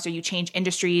jobs or you change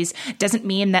industries doesn't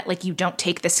mean that like you don't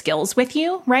take the skills with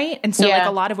you. Right. And so like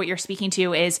a lot of what you're speaking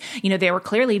to is, there were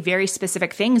clearly very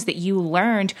specific things that you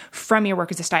learned from your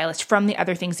work as a stylist, from the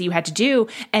other things that you had to do.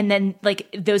 And then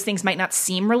like those things might not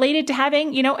seem related to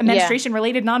having, administration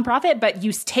related nonprofit, but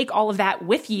you take all of that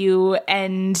with you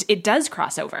and it does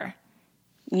cross over.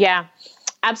 Yeah,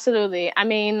 absolutely. I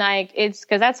mean, like it's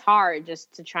because that's hard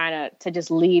just to try to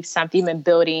just leave something, even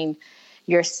building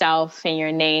yourself and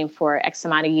your name for X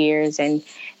amount of years and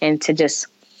to just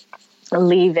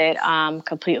leave it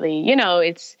completely,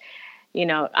 it's,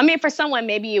 I mean, for someone,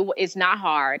 maybe it's not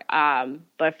hard.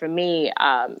 But for me,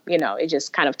 it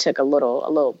just kind of took a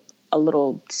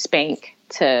little spank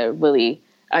to really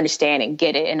understand and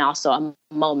get it. And also a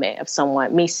moment of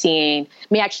me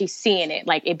actually seeing it,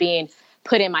 like it being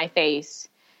put in my face,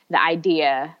 the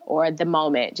idea or the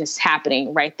moment just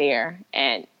happening right there.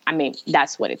 And I mean,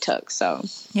 that's what it took. So,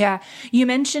 yeah, you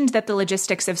mentioned that the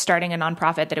logistics of starting a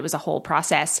nonprofit, that it was a whole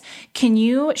process. Can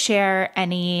you share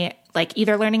any like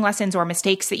either learning lessons or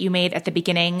mistakes that you made at the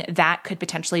beginning that could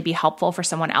potentially be helpful for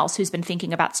someone else who's been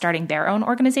thinking about starting their own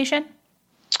organization?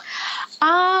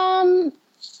 I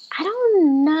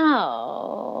don't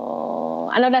know.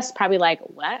 I know that's probably like,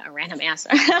 what? A random answer.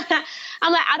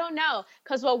 I'm like, I don't know.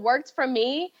 Because what worked for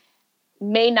me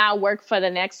may not work for the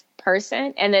next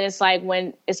person. And then it's like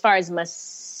as far as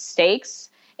mistakes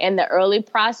in the early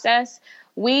process,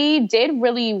 we did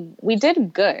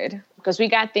good because we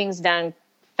got things done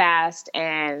fast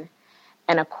and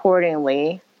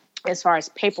accordingly, as far as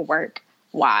paperwork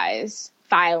wise,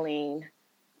 filing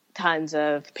tons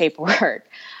of paperwork,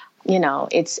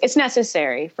 it's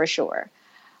necessary for sure.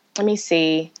 Let me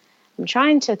see. I'm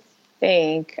trying to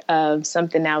think of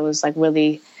something that was like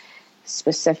really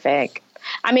specific.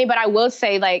 I mean, but I will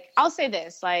say, like, I'll say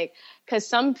this, like, because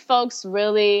some folks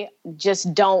really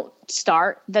just don't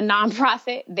start the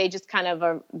nonprofit. They just kind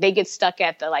of they get stuck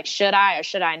at the like, should I or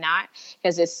should I not?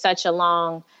 Because it's such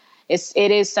a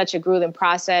it is such a grueling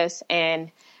process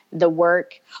and the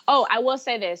work. Oh, I will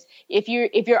say this: if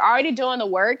you're already doing the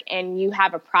work and you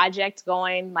have a project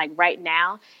going like right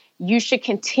now, you should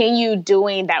continue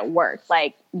doing that work.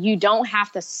 Like you don't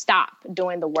have to stop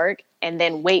doing the work and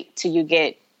then wait till you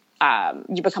get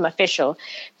you become official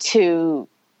to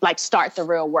like start the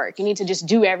real work. You need to just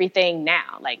do everything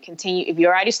now. Like continue. If you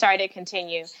already started,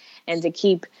 continue and to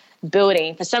keep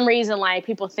building. For some reason, like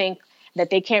people think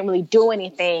that they can't really do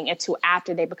anything until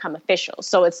after they become official.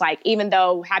 So it's like, even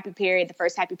though the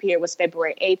first Happy Period was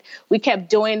February 8th, we kept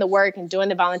doing the work and doing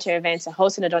the volunteer events and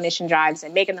hosting the donation drives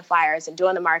and making the flyers and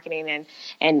doing the marketing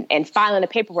and filing the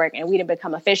paperwork. And we didn't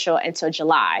become official until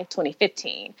July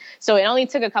 2015. So it only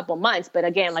took a couple months. But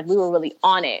again, like we were really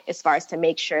on it as far as to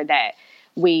make sure that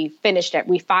we finished it.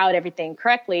 We filed everything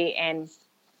correctly and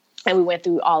we went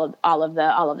through all of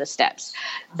the steps.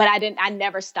 But I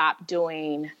never stopped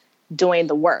doing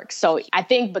the work. So I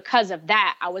think because of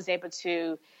that, I was able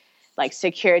to like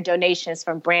secure donations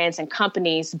from brands and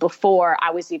companies before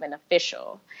I was even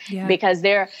official. Yeah. Because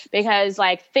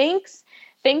like Thinx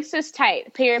is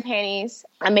tight. Period Panties,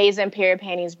 amazing Period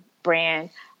Panties brand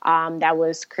that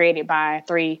was created by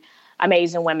 3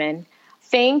 amazing women.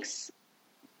 Thinx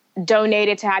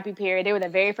donated to Happy Period. They were the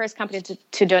very first company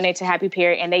to donate to Happy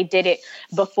Period, and they did it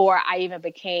before I even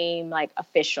became like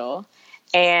official.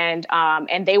 And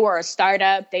they were a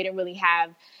startup. They didn't really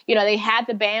have, they had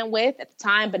the bandwidth at the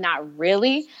time, but not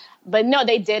really. But no,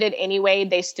 they did it anyway.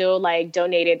 They still like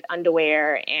donated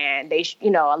underwear, and they,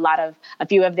 a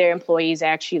few of their employees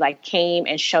actually like came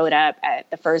and showed up at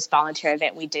the first volunteer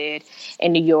event we did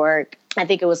in New York. I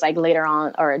think it was like later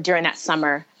on or during that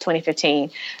summer, 2015.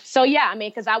 So yeah, I mean,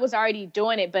 because I was already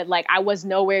doing it, but like I was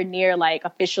nowhere near like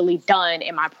officially done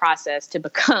in my process to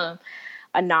become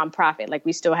a nonprofit. Like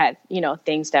we still had,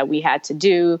 things that we had to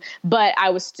do, but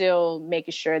I was still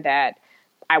making sure that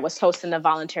I was hosting the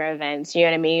volunteer events, you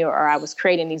know what I mean? Or I was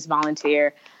creating these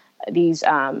opportunities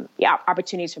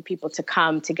for people to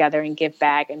come together and give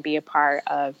back and be a part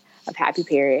of Happy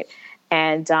Period.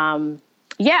 And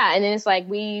and then it's like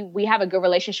we have a good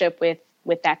relationship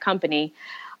with that company.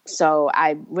 So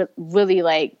I really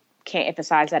like can't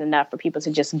emphasize that enough for people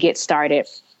to just get started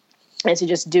and to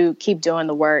just keep doing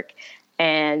the work.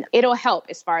 And it'll help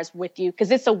as far as with you, because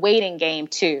it's a waiting game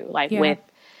too, with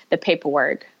the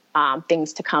paperwork,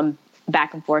 things to come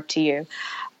back and forth to you.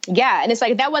 Yeah. And it's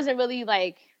like, that wasn't really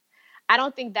like, I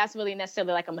don't think that's really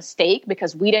necessarily like a mistake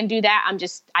because we didn't do that.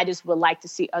 I just would like to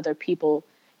see other people,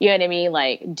 you know what I mean?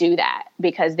 Like do that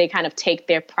because they kind of take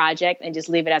their project and just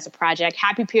leave it as a project.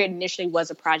 Happy Period initially was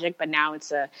a project, but now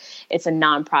it's a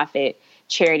nonprofit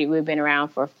charity. We've been around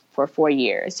for 4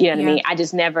 years. You know what I mean?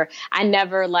 I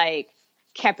never like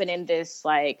kept it in this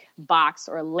like box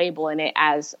or labeling it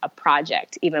as a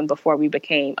project even before we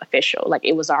became official. Like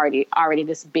it was already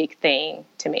this big thing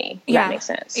to me. If that makes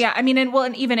sense. Yeah. I mean,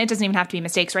 and even it doesn't even have to be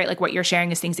mistakes, right? Like what you're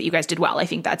sharing is things that you guys did well. I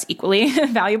think that's equally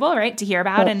valuable, right? To hear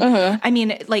about. And I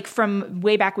mean, like from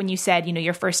way back when you said,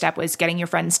 your first step was getting your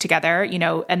friends together,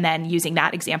 and then using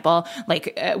that example,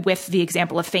 like with the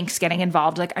example of Finks getting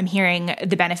involved, like I'm hearing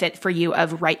the benefit for you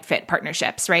of right fit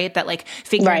partnerships, right? That like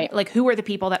figuring like who are the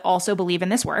people that also believe in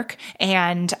this work.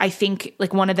 And I think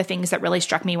like one of the things that really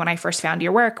struck me when I first found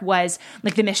your work was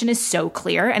like the mission is so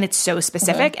clear and it's so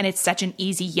specific and it's such an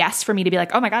easy yes for me to be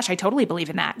like, oh my gosh, I totally believe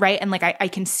in that. Right. And like, I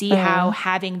can see how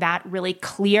having that really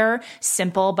clear,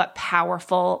 simple, but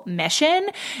powerful mission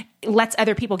lets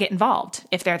other people get involved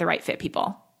if they're the right fit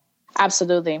people.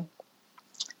 Absolutely.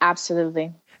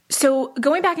 Absolutely. So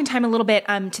going back in time a little bit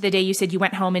to the day you said you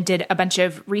went home and did a bunch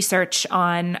of research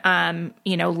on,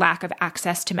 lack of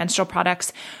access to menstrual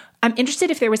products, I'm interested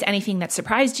if there was anything that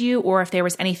surprised you or if there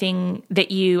was anything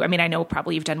that I know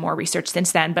probably you've done more research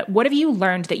since then, but what have you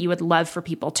learned that you would love for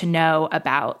people to know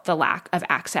about the lack of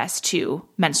access to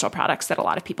menstrual products that a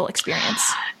lot of people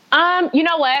experience? You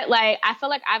know what? Like, I feel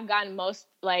like I've gotten most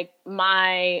of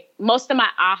my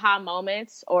aha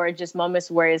moments or just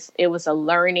moments where it was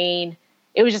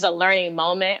just a learning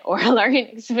moment or a learning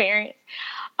experience.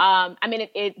 But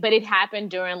it happened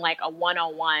during like a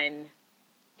one-on-one.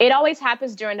 It always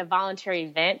happens during a voluntary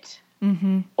event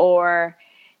or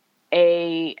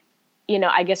a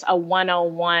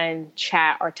one-on-one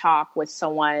chat or talk with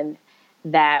someone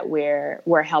that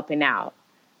we're helping out,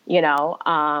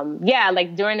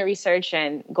 like during the research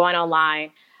and going online,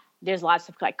 there's lots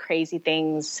of like crazy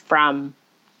things from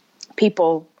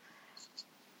people,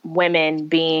 women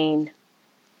being,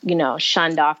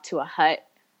 shunned off to a hut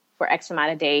for X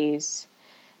amount of days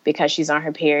because she's on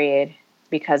her period,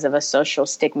 because of a social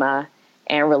stigma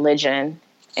and religion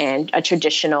and a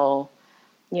traditional,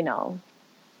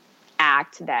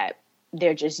 act that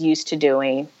they're just used to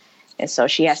doing. And so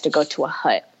she has to go to a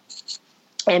hut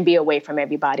and be away from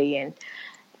everybody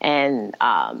and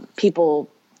people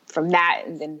from that.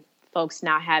 And then folks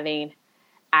not having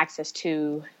access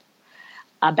to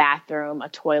a bathroom, a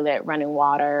toilet, running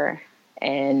water,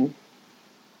 and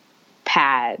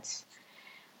pads.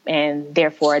 And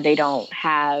therefore they don't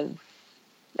have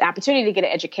the opportunity to get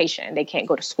an education. They can't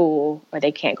go to school or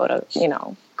they can't go to,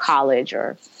 college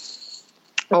or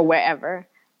wherever,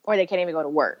 or they can't even go to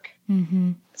work.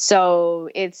 Mm-hmm. So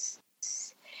it's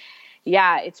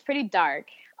pretty dark.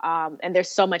 And there's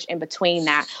so much in between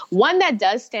that. One that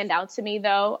does stand out to me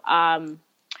though,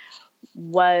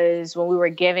 was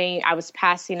when I was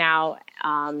passing out,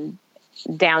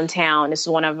 downtown. This is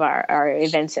one of our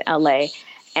events in LA.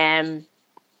 And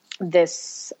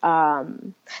this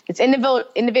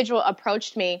individual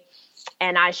approached me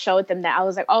and I showed them that. I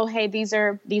was like, oh, hey, these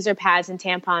are pads and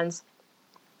tampons.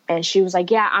 And she was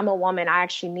like, yeah, I'm a woman. I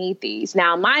actually need these.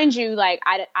 Now, mind you, like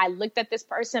I looked at this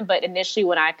person, but initially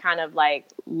when I kind of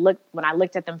when I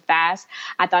looked at them fast,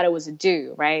 I thought it was a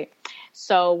dude, right?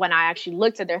 So when I actually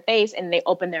looked at their face and they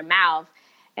opened their mouth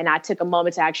and I took a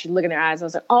moment to actually look in their eyes, I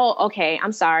was like, oh, okay,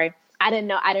 I'm sorry. I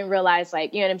didn't realize,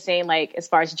 like, you know what I'm saying? Like, as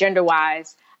far as gender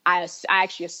wise, I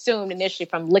actually assumed initially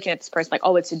from looking at this person, like,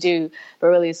 oh, it's a dude, but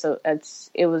really,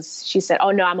 she said, oh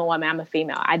no, I'm a woman, I'm a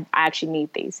female. I actually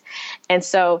need these. And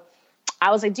so I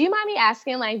was like, do you mind me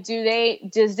asking, like,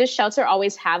 does this shelter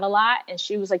always have a lot? And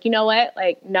she was like, you know what?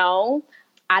 Like, no,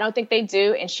 I don't think they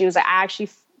do. And she was like, I actually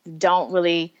don't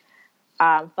really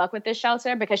fuck with this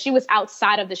shelter, because she was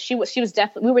outside of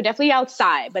we were definitely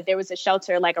outside, but there was a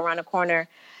shelter like around the corner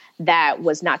that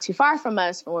was not too far from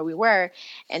us from where we were.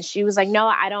 And she was like, no,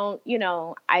 I don't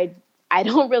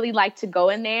really like to go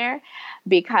in there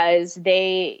because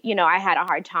I had a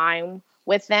hard time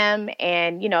with them.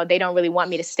 And, they don't really want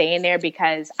me to stay in there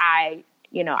because I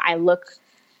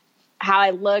how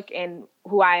I look and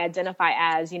who I identify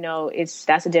as,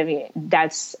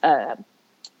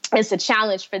 it's a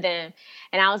challenge for them.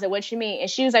 And I was like, what you mean? And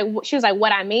she was like,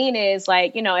 what I mean is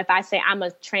like, if I say I'm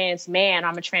a trans man, or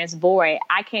I'm a trans boy,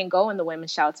 I can't go in the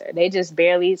women's shelter. They just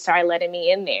barely started letting me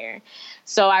in there.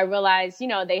 So I realized,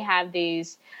 they have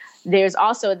there's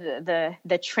also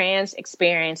the trans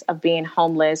experience of being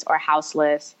homeless or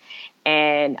houseless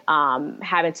and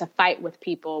having to fight with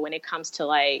people when it comes to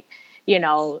like,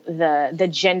 the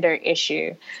gender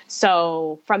issue.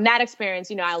 So from that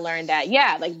experience, I learned that,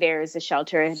 like there's a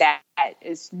shelter that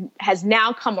has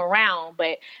now come around,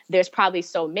 but there's probably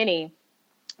so many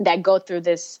that go through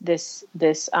this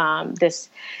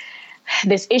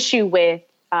issue with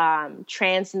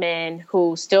trans men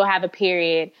who still have a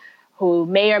period, who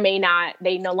may or may not,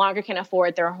 they no longer can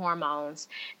afford their hormones.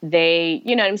 They,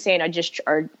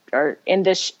 are in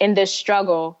this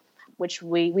struggle, which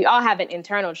we all have an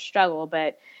internal struggle,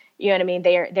 but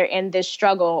they're in this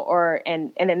struggle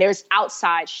and then there's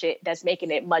outside shit that's making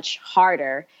it much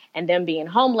harder, and them being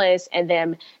homeless and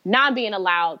them not being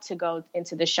allowed to go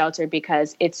into the shelter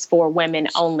because it's for women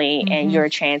only. Mm-hmm. And you're a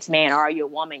trans man, or are you a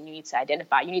woman? You need to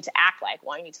identify, you need to act like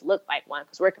one, you need to look like one,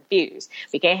 because we're confused.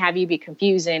 We can't have you be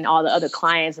confusing all the other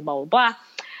clients and blah, blah, blah.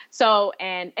 So,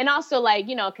 and also like,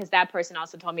 cause that person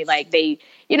also told me like they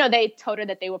told her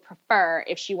that they would prefer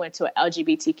if she went to an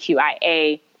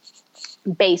LGBTQIA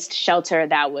based shelter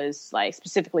that was like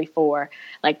specifically for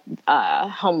like,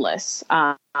 homeless,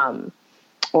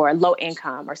 or low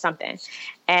income or something.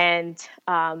 And,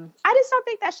 I just don't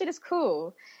think that shit is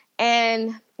cool.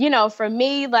 And, for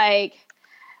me, like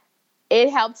it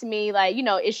helped me, like,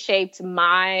 it shaped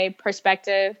my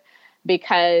perspective,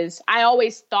 because I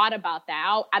always thought about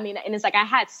that. And it's like I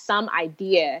had some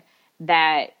idea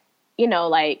that,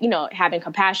 having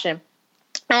compassion,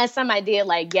 I had some idea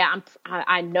like,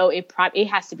 I know it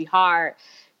has to be hard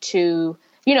to,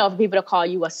 for people to call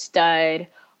you a stud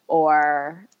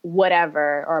or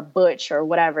whatever, or butch or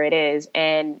whatever it is.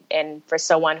 And for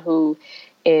someone who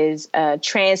is a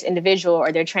trans individual,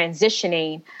 or they're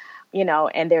transitioning,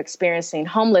 and they're experiencing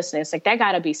homelessness, like that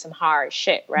gotta be some hard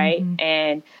shit. Right.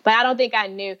 Mm-hmm. But I don't think I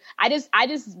knew, I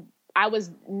was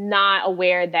not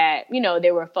aware that,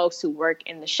 there were folks who work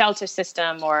in the shelter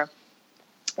system, or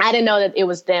I didn't know that it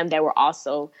was them that were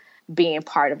also being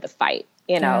part of the fight,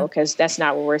 because that's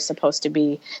not what we're supposed to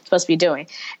be doing.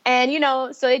 And,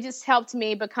 so it just helped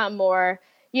me become more,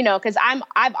 cause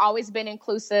I've always been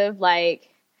inclusive, like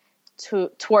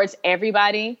towards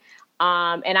everybody.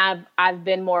 And I've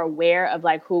been more aware of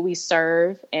like who we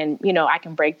serve, and, I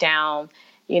can break down,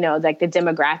 like the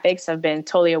demographics. I've been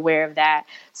totally aware of that.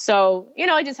 So,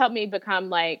 it just helped me become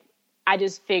like, I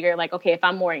just figured like, okay, if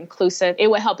I'm more inclusive, it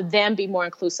would help them be more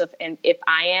inclusive. And if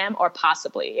I am, or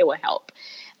possibly it would help.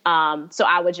 So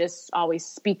I would just always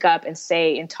speak up and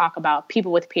say and talk about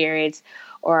people with periods,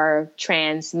 or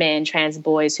trans men, trans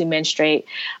boys who menstruate,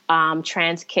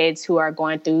 trans kids who are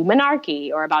going through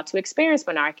menarche or about to experience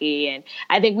menarche. And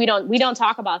I think we don't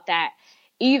talk about that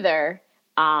either.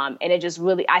 And it just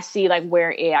really, I see like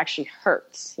where it actually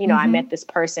hurts. Mm-hmm. I met this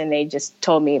person, they just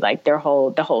told me like the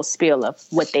whole spiel of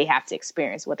what they have to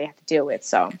experience, what they have to deal with.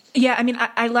 So, yeah,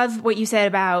 I love what you said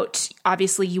about,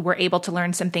 obviously you were able to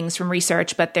learn some things from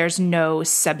research, but there's no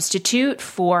substitute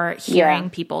for hearing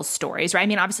people's stories, right?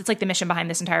 Obviously it's like the mission behind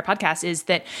this entire podcast is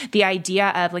that the idea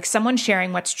of like someone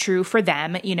sharing what's true for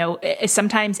them,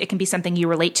 sometimes it can be something you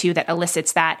relate to that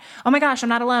elicits that, oh my gosh, I'm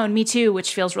not alone, me too,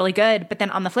 which feels really good. But then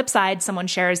on the flip side, someone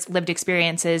shares lived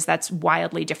experiences that's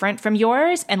wildly different from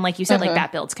yours. And like you said, like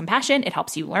that builds compassion. It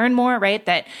helps you learn more, right?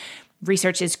 That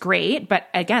research is great. But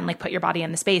again, like put your body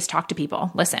in the space, talk to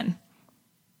people, listen.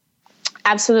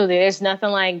 Absolutely. There's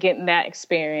nothing like getting that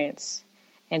experience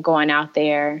and going out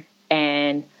there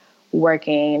and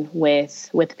working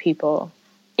with people,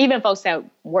 even folks that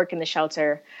work in the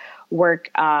shelter, work,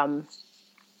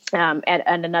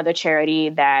 at another charity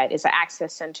that is an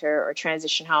access center or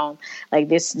transition home. Like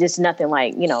this nothing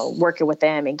like, working with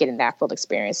them and getting that full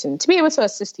experience, and to be able to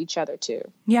assist each other too.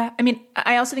 Yeah.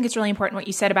 I also think it's really important what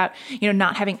you said about,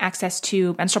 not having access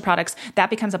to menstrual products. That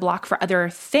becomes a block for other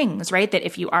things, right? That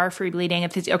if you are free bleeding,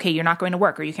 if it's okay, you're not going to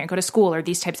work or you can't go to school or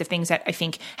these types of things, that I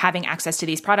think having access to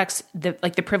these products, the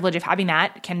privilege of having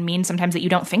that can mean sometimes that you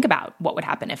don't think about what would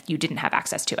happen if you didn't have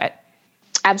access to it.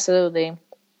 Absolutely.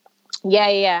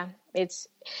 Yeah. It's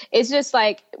just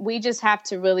like, we just have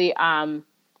to really,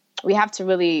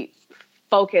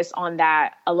 focus on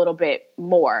that a little bit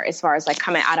more as far as like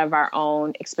coming out of our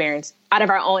own experience,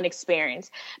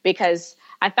 because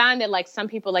I find that like some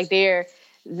people, like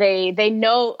they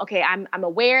know, okay, I'm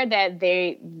aware that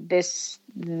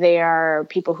there are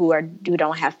people who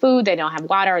don't have food, they don't have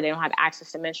water, or they don't have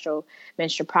access to menstrual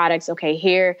products. Okay,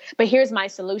 here's my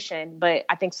solution. But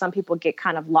I think some people get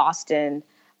kind of lost in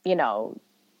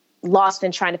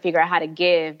trying to figure out how to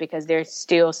give because they're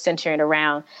still centering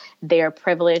around their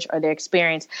privilege or their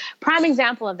experience. Prime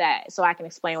example of that, so I can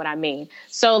explain what I mean.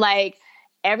 So like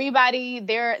everybody,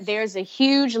 there's a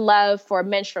huge love for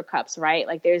menstrual cups, right?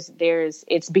 Like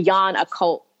it's beyond a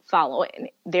cult following.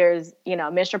 There's,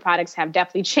 menstrual products have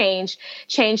definitely changed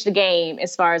the game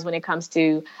as far as when it comes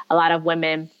to a lot of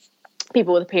women,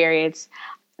 people with periods,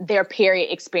 their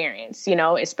period experience,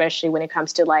 especially when it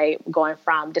comes to like going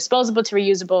from disposable to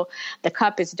reusable. The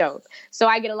cup is dope. So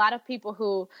I get a lot of people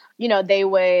who, they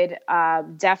would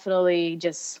definitely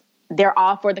they're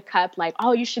all for the cup. Like,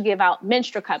 oh, you should give out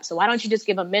menstrual cups. So why don't you just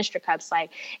give them menstrual cups?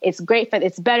 Like, it's great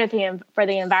it's better for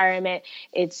the environment.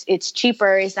 It's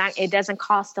cheaper. It doesn't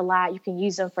cost a lot. You can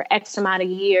use them for X amount of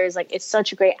years. Like, it's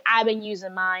such a great, I've been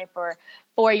using mine for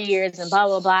 4 years and blah,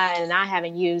 blah, blah. And I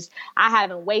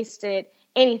haven't wasted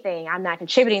anything. I'm not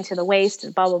contributing to the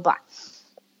waste, blah, blah, blah.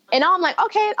 And I'm like,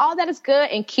 okay, all that is good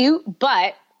and cute,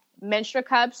 but menstrual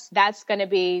cups, that's going to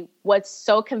be what's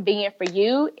so convenient for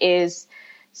you is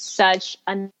such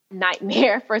a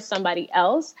nightmare for somebody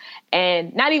else.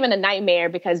 And not even a nightmare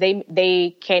because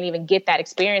they can't even get that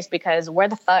experience because where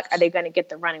the fuck are they going to get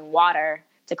the running water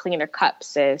to clean their cups,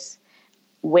 sis?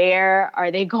 Where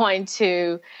are they going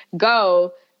to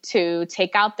go to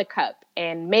take out the cup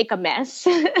and make a mess?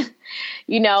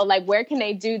 Like where can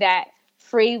they do that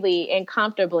freely and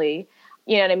comfortably?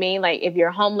 You know what I mean? Like if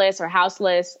you're homeless or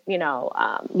houseless, living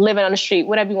on the street,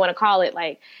 whatever you want to call it,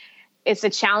 like it's a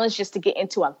challenge just to get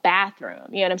into a bathroom.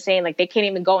 You know what I'm saying? Like they can't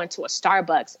even go into a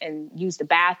Starbucks and use the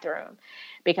bathroom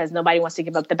because nobody wants to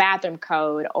give up the bathroom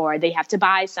code, or they have to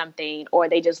buy something, or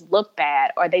they just look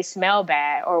bad, or they smell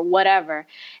bad, or whatever.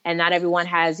 And not everyone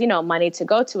has, money to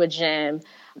go to a gym,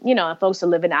 and folks are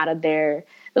living out of their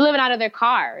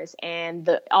cars,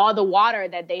 and all the water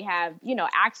that they have,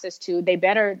 access to, they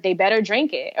better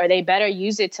drink it, or they better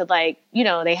use it to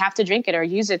they have to drink it or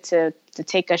use it to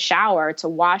take a shower, to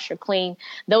wash or clean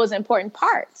those important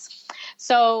parts.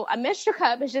 So a menstrual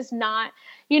cup is just not,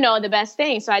 the best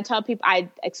thing. So I tell people, I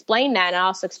explain that, and I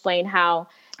also explain how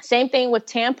same thing with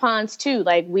tampons too.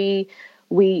 Like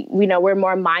we're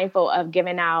more mindful of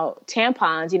giving out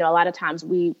tampons. A lot of times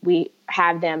we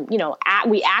have them,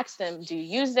 we ask them, do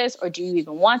you use this or do you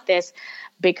even want this?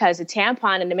 Because the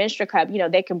tampon and the menstrual cup,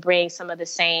 they can bring some of the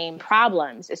same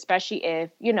problems, especially if,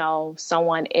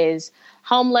 someone is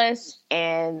homeless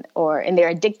and they're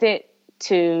addicted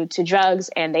to drugs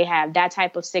and they have that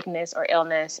type of sickness or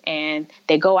illness, and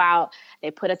they go out,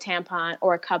 they put a tampon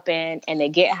or a cup in and they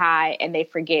get high and they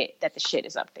forget that the shit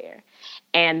is up there.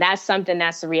 And that's something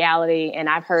that's a reality. And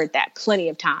I've heard that plenty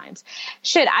of times.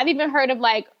 Shit, I've even heard of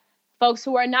like folks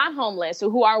who are not homeless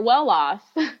or who are well off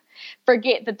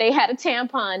forget that they had a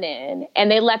tampon in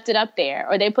and they left it up there,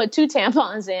 or they put 2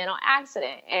 tampons in on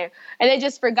accident and they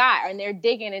just forgot, and they're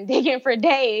digging for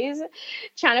days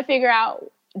trying to figure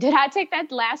out, did I take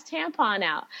that last tampon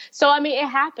out? So, I mean, it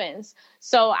happens.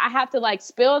 So I have to like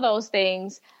spill those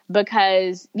things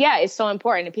because, yeah, it's so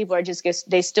important. And people are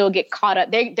they still get caught up.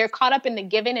 They're caught up in the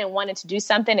giving and wanting to do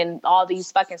something and all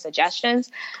these fucking suggestions,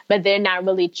 but they're not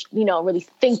really, really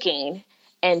thinking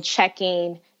and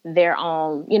checking their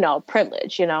own,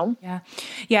 privilege, Yeah.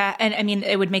 Yeah. And I mean,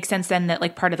 it would make sense then that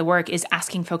like part of the work is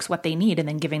asking folks what they need and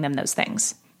then giving them those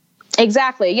things.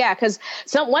 Exactly. Yeah. Because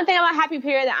one thing about Happy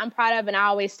Period that I'm proud of, and I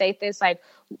always state this, like,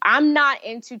 I'm not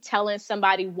into telling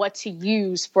somebody what to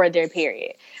use for their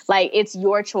period. Like, it's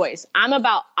your choice. I'm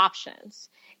about options.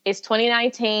 It's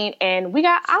 2019 and we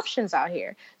got options out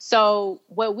here. So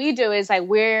what we do is like,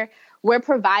 we're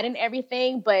providing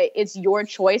everything, but it's your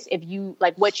choice if you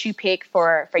like what you pick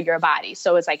for your body.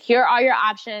 So it's like, here are your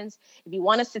options. If you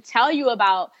want us to tell you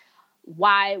about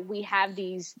why we have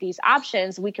these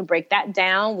options, we can break that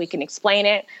down. We can explain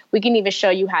it. We can even show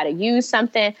you how to use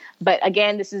something. But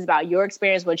again, this is about your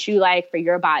experience, what you like for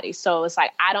your body. So it's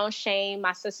like, I don't shame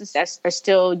my sisters that are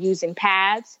still using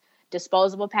pads,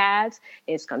 disposable pads.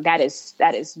 That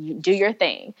is you do your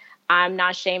thing. I'm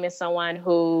not shaming someone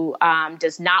who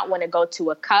does not want to go to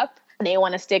a cup. They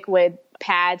want to stick with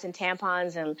pads and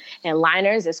tampons and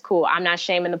liners. It's cool. I'm not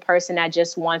shaming the person that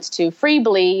just wants to free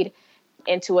bleed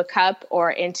into a cup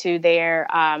or into their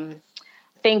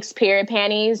Thinx period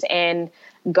panties and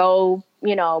go,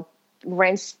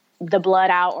 rinse the blood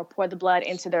out or pour the blood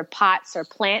into their pots or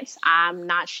plants. I'm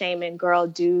not shaming. Girl,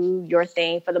 do your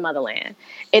thing for the motherland.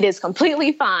 It is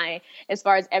completely fine as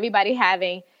far as everybody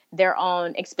having their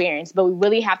own experience. But we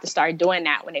really have to start doing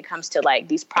that when it comes to like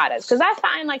these products. Because I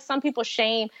find like some people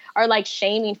shaming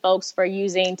folks for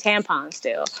using tampons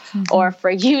still, or for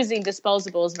using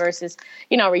disposables versus,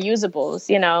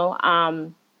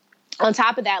 reusables, on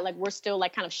top of that, like we're still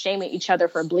like kind of shaming each other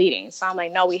for bleeding. So I'm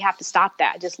like, no, we have to stop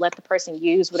that. Just let the person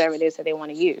use whatever it is that they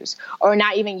want to use, or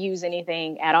not even use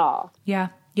anything at all. Yeah.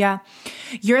 Yeah.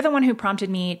 You're the one who prompted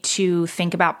me to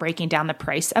think about breaking down the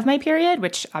price of my period,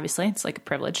 which obviously it's like a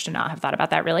privilege to not have thought about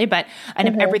that really, but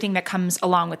everything that comes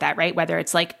along with that, right? Whether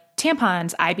it's like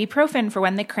tampons, ibuprofen for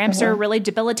when the cramps are really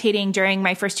debilitating during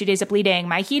my first 2 days of bleeding,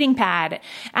 my heating pad,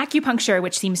 acupuncture,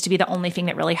 which seems to be the only thing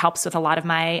that really helps with a lot of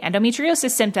my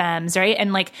endometriosis symptoms, right?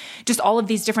 And like just all of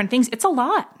these different things. It's a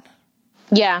lot.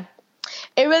 Yeah.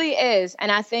 It really is.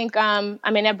 And I think,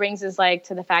 that brings us like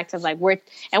to the fact of like,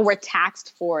 we're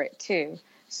taxed for it too.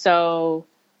 So,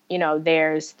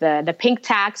 there's the pink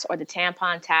tax or the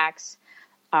tampon tax,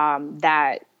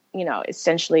 that,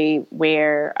 essentially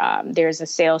where, there's a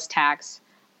sales tax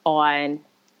on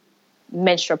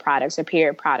menstrual products or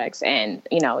period products. And,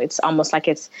 it's almost like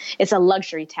it's a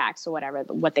luxury tax or whatever,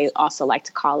 what they also like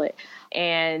to call it.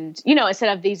 And,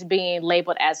 instead of these being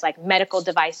labeled as like medical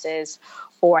devices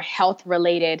or health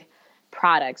related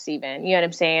products, even, you know what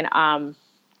I'm saying?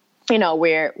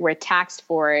 We're taxed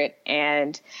for it,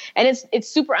 and it's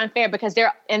super unfair because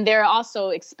they're also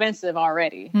expensive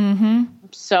already. Mm-hmm.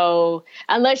 So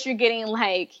unless you're getting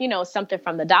like, something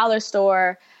from the dollar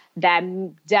store, that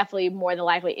definitely more than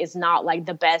likely is not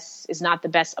the best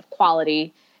of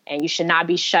quality, and you should not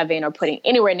be shoving or putting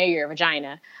anywhere near your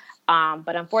vagina.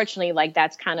 But unfortunately, like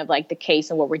that's kind of like the case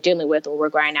and what we're dealing with when we're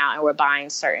going out and we're buying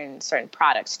certain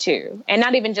products too. And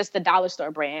not even just the dollar store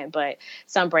brand, but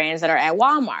some brands that are at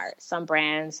Walmart, some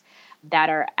brands that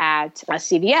are at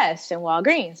CVS and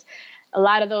Walgreens. A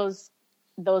lot of those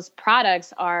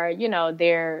products are,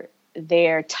 they're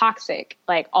toxic,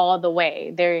 like all the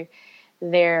way.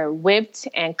 They're whipped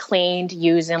and cleaned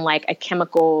using like a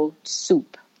chemical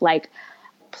soup, like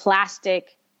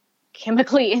plastic,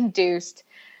 chemically induced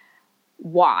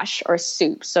wash or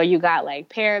soup. So you got like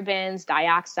parabens,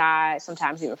 dioxide,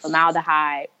 sometimes even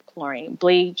formaldehyde, chlorine,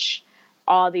 bleach,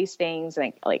 all these things,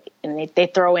 and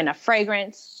they throw in a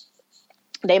fragrance.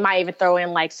 They might even throw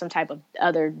in like some type of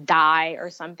other dye or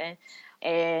something,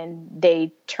 and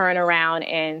they turn around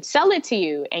and sell it to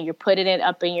you, and you're putting it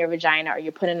up in your vagina or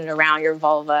you're putting it around your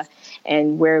vulva,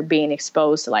 and we're being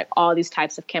exposed to like all these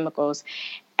types of chemicals.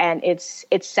 And it's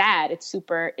sad. It's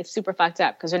super fucked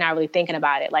up because we're not really thinking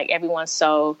about it. Like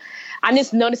I'm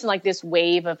just noticing like this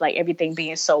wave of like everything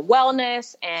being so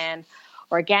wellness and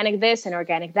organic this and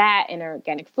organic that and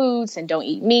organic foods and don't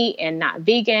eat meat and not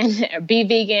vegan or be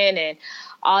vegan and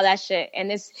all that shit.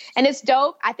 And it's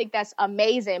dope. I think that's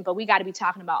amazing. But we got to be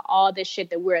talking about all this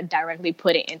shit that we're directly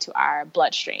putting into our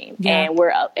bloodstream. Yeah. And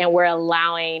we're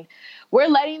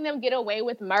letting them get away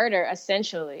with murder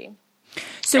essentially.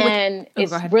 So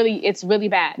it's really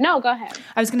bad. No, go ahead.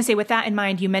 I was going to say, with that in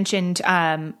mind, you mentioned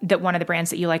that one of the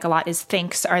brands that you like a lot is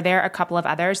Thinx. Are there a couple of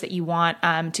others that you want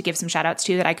to give some shout outs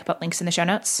to that I could put links in the show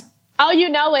notes? Oh, you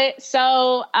know it.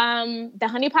 So the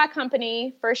Honey Pot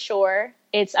Company, for sure.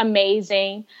 It's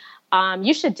amazing.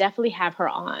 You should definitely have her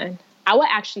on. I would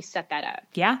actually set that up.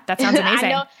 Yeah, that sounds amazing.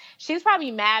 I know she's probably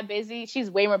mad busy.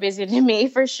 She's way more busy than me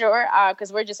for sure,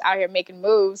 because we're just out here making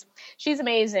moves. She's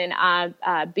amazing.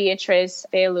 Beatrice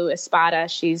Felu Espada,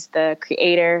 she's the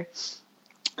creator,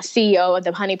 CEO of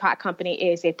the Honey Pot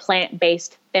Company, is a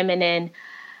plant-based feminine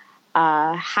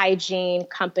hygiene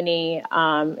company.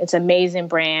 It's an amazing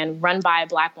brand run by a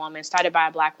Black woman, started by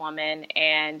a Black woman,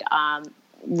 and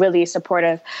really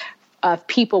supportive of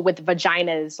people with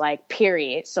vaginas, like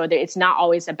period. So that it's not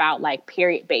always about like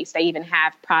period based. They even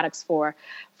have products for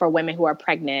women who are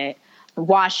pregnant,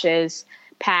 washes,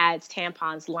 pads,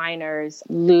 tampons, liners,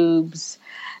 lubes,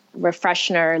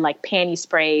 refreshener, like panty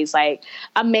sprays, like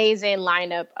amazing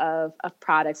lineup of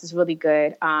products. It's really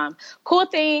good. Cool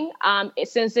thing,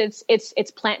 since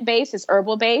it's plant-based, it's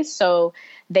herbal-based, so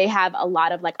they have a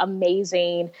lot of like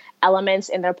amazing elements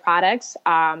in their products.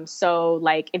 So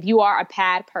like if you are a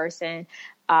pad person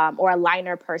or a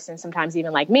liner person, sometimes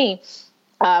even like me,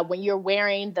 when you're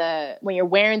wearing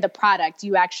the product,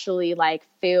 you actually like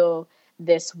feel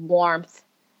this warming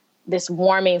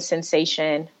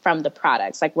sensation from the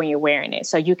products, like when you're wearing it.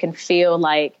 So you can feel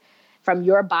like from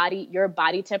your body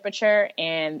temperature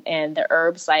and the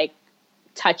herbs like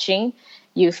touching,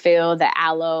 you feel the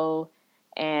aloe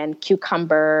and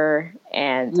cucumber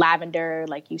and lavender,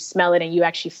 like you smell it and you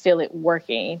actually feel it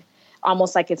working,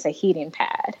 almost like it's a heating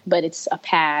pad, but it's a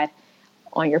pad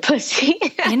on your pussy.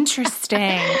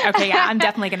 Interesting. Okay. Yeah. I'm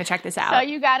definitely going to check this out. So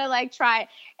you got to like try it.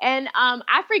 And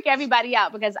I freak everybody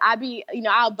out because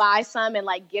I'll buy some and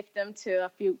like gift them to a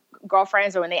few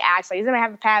girlfriends, or when they ask, like, does anybody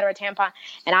have a pad or a tampon?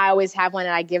 And I always have one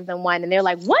and I give them one and they're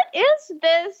like, what is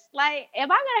this? Like,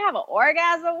 am I going to have an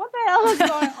orgasm? What the hell is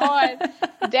going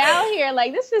on down here?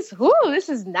 Like, this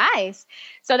is nice.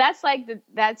 So that's like,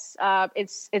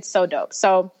 it's so dope.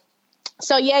 So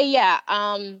yeah.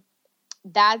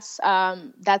 That's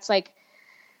like,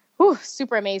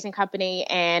 super amazing company.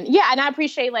 And I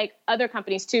appreciate like other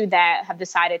companies too that have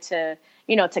decided to,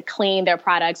 to clean their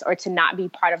products or to not be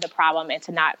part of the problem and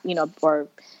to not,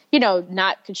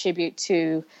 not contribute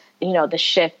to, the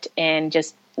shift in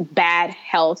just bad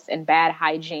health and bad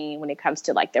hygiene when it comes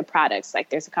to like their products. Like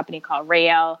there's a company called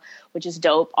Rael, which is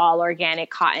dope, all organic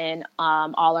cotton,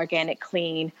 all organic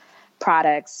clean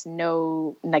products,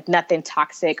 no, like nothing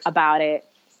toxic about it.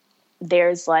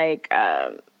 There's like,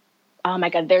 oh my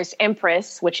God, there's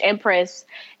Empress, which Empress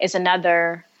is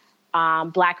another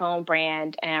Black-owned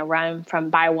brand and run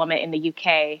by a woman in the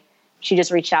UK. She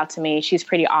just reached out to me. She's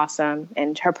pretty awesome,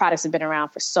 and her products have been around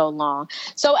for so long.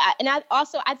 So, and I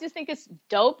just think it's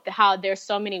dope how there's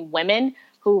so many women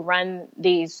who run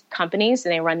these companies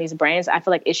and they run these brands. I feel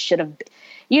like it should have,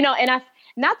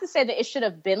 not to say that it should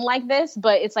have been like this,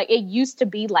 but it's like it used to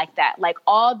be like that. Like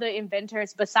all the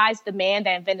inventors, besides the man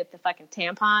that invented the fucking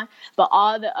tampon, but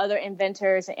all the other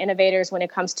inventors and innovators when it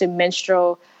comes to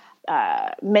menstrual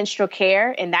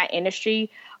care in that industry,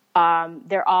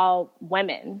 they're all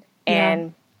women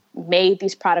and made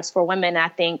these products for women. And I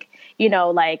think,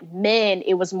 like men,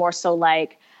 it was more so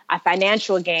like a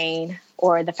financial gain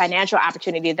or the financial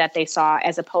opportunity that they saw,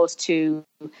 as opposed to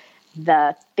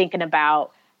the thinking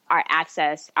about our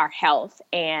access, our health,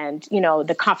 and,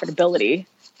 the comfortability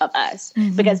of us,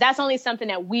 because that's only something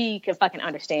that we can fucking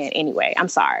understand anyway. I'm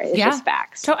sorry. It's just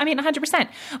facts. So, 100%.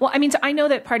 Well, so I know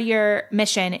that part of your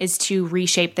mission is to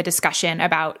reshape the discussion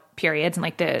about periods and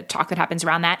like the talk that happens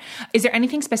around that. Is there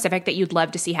anything specific that you'd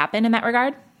love to see happen in that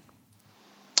regard?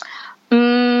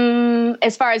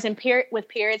 As far as with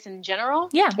periods in general?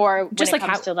 Yeah. Or just when it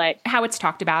comes to how it's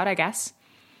talked about, I guess.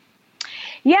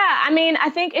 Yeah, I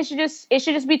think it should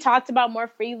just be talked about more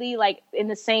freely, like in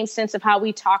the same sense of how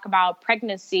we talk about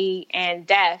pregnancy and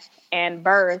death and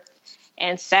birth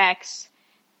and sex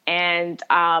and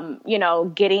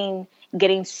getting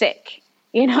sick.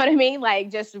 You know what I mean? Like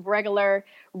just regular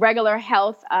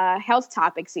health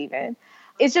topics even.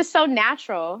 It's just so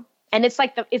natural. And it's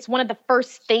like it's one of the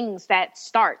first things that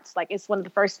starts. Like it's one of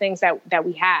the first things that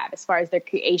we have as far as their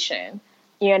creation.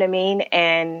 You know what I mean?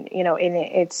 And, and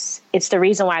it's the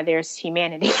reason why there's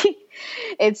humanity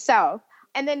itself.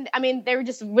 And then, there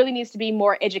just really needs to be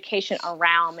more education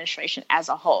around menstruation as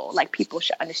a whole. Like people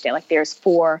should understand, like there's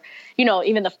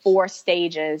even the 4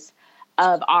 stages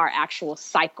of our actual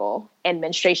cycle, and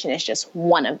menstruation is just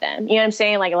one of them. You know what I'm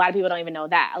saying? Like a lot of people don't even know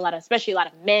that. Especially a lot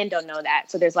of men don't know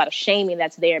that. So there's a lot of shaming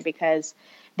that's there because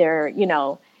they're,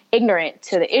 ignorant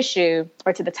to the issue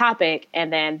or to the topic,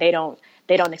 and then they don't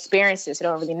experience this. They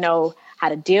don't really know how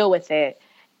to deal with it.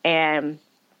 And,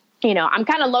 I'm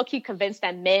kind of low key convinced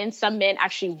that some men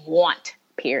actually want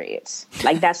periods.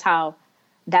 Like that's how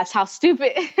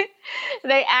stupid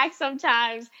they act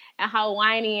sometimes, and how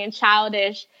whiny and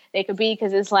childish they could be.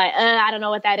 Cause it's like, I don't know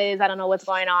what that is. I don't know what's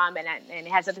going on. And it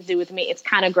has nothing to do with me. It's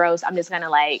kind of gross. I'm just going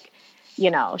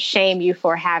to shame you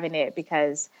for having it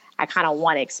because I kind of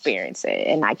want to experience it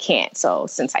and I can't. So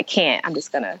since I can't, I'm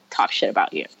just going to talk shit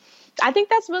about you. I think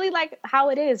that's really like how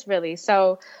it is really.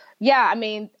 So yeah,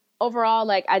 overall,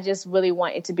 like I just really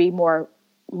want it to be more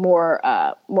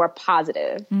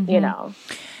positive, Yeah.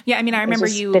 I remember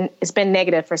it's been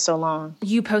negative for so long.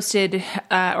 You posted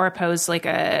or posed like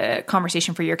a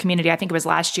conversation for your community. I think it was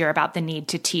last year, about the need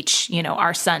to teach,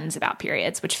 our sons about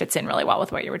periods, which fits in really well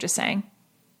with what you were just saying.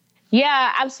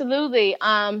 Yeah, absolutely.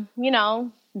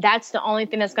 That's the only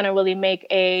thing that's going to really make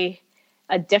a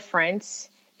difference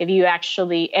if you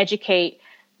actually educate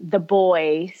the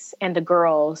boys and the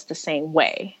girls the same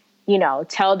way.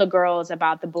 Tell the girls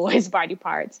about the boys' body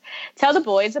parts. Tell the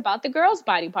boys about the girls'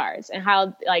 body parts and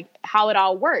how it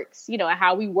all works,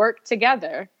 how we work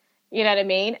together. You know what I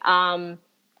mean? I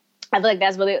feel like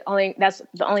that's the only thing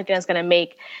that's going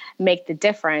to make the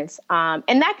difference.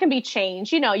 And that can be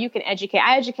changed. You can educate.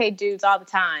 I educate dudes all the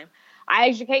time. I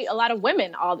educate a lot of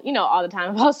women all the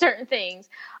time about certain things.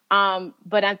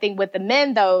 But I think with the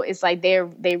men though, it's like they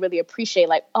really appreciate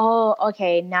like, oh,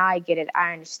 okay, now I get it.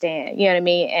 I understand. You know what I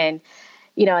mean? And,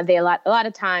 they a lot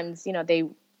of times, they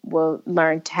will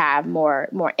learn to have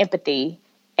more empathy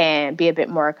and be a bit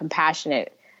more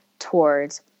compassionate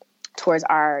towards towards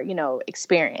our,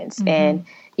 experience. And,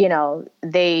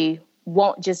 they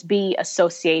won't just be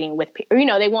associating with,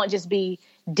 they won't just be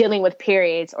dealing with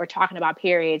periods or talking about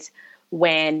periods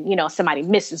when, somebody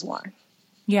misses one.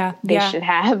 Yeah. They should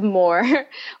have a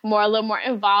little more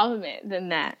involvement than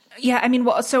that. Yeah. I mean,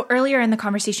 well, so earlier in the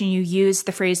conversation, you used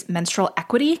the phrase menstrual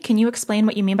equity. Can you explain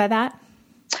what you mean by that?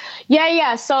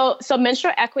 Yeah. So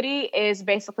menstrual equity is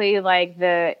basically like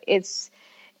it's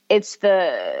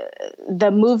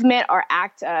the movement or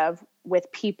act of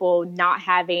with people not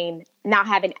having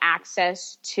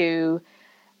access to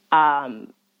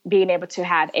being able to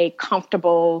have a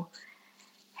comfortable,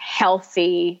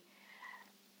 healthy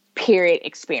period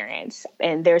experience.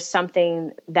 And there's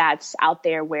something that's out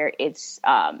there where it's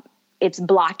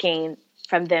blocking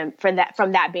from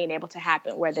that being able to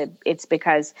happen, whether it's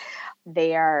because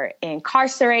they are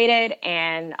incarcerated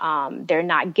and they're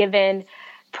not given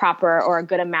proper or a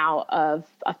good amount of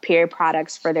period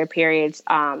products for their periods,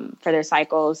 for their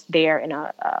cycles. They're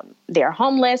they're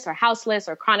homeless or houseless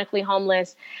or chronically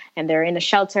homeless, and they're in a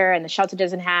shelter, and the shelter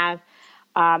doesn't have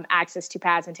access to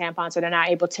pads and tampons, so they're not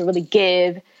able to really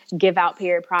give out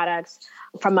period products.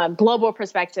 From a global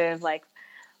perspective, like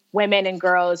women and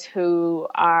girls who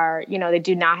are, they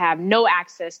do not have no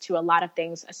access to a lot of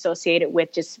things associated with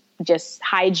just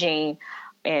hygiene,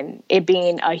 and it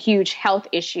being a huge health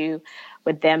issue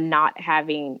with them not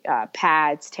having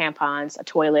pads, tampons, a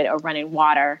toilet, or running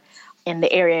water in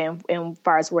the area as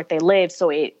far as where they live.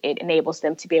 So it enables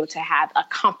them to be able to have a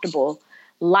comfortable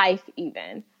life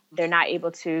even. They're not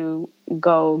able to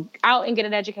go out and get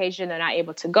an education. They're not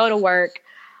able to go to work.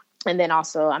 And then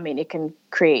also, I mean, it can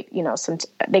create,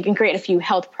 they can create a few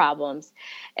health problems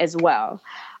as well.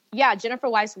 Yeah, Jennifer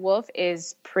Weiss Wolf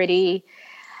is pretty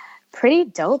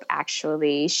dope,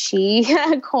 actually. She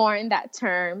coined that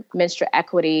term, menstrual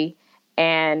equity,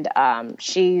 and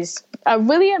she's a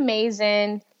really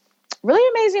amazing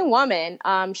woman.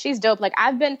 She's dope. Like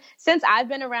since I've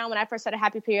been around, when I first started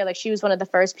Happy Period, like she was one of the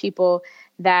first people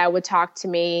that would talk to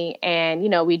me, and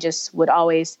we just would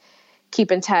always keep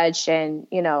in touch, and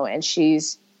and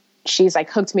she's like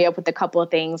hooked me up with a couple of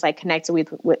things, like connected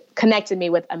me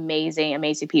with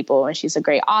amazing people, and she's a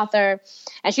great author,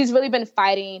 and she's really been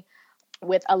fighting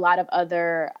with a lot of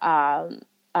other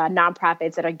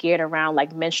nonprofits that are geared around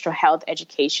like menstrual health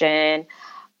education.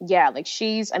 Yeah, like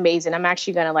she's amazing. I'm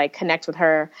actually going to like connect with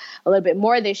her a little bit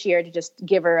more this year to just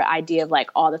give her an idea of like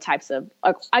all the types of,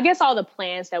 I guess all the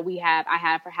plans that I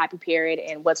have for Happy Period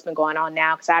and what's been going on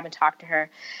now, because I haven't talked to her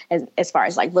as far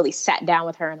as like really sat down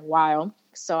with her in a while.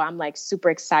 So I'm like super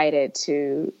excited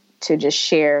to just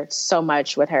share so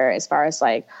much with her as far as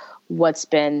like what's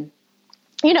been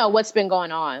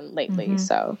going on lately. Mm-hmm.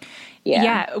 So, yeah.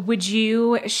 Yeah. Would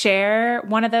you share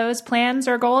one of those plans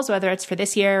or goals, whether it's for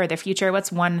this year or the future?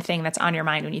 What's one thing that's on your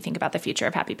mind when you think about the future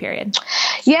of Happy Period?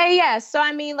 Yeah. So,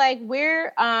 I mean, like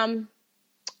we're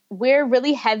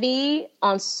really heavy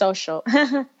on social.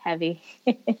 Heavy.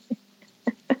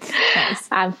 Nice.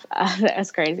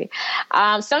 That's crazy.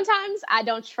 Sometimes I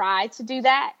don't try to do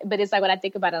that, but it's like when I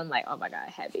think about it, I'm like, oh my God,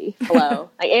 heavy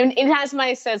flow. Like anytime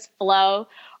somebody says flow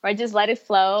or just let it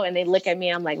flow and they look at me,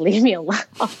 I'm like, leave me alone.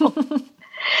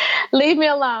 Leave me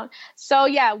alone. So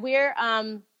yeah, we've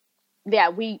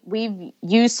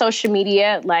used social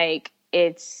media. Like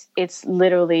it's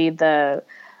literally the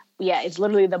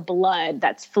blood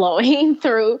that's flowing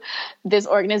through this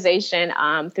organization,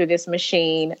 through this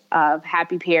machine of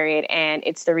Happy Period. And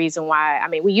it's the reason why, I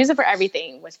mean, we use it for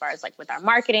everything as far as like with our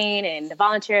marketing and the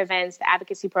volunteer events, the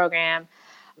advocacy program,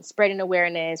 spreading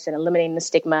awareness and eliminating the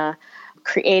stigma,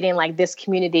 creating like this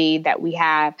community that we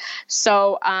have.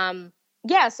 So,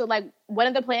 so like one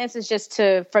of the plans is just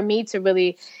for me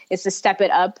to step it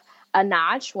up a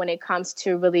notch when it comes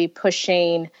to really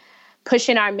pushing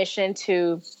our mission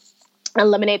to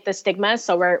eliminate the stigma.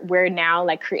 So we're now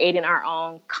like creating our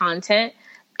own content,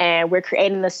 and we're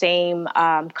creating the same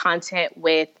content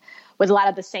with a lot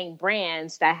of the same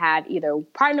brands that have either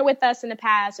partnered with us in the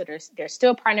past, or they're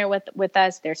still partnering with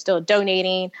us. They're still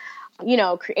donating,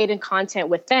 creating content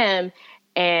with them,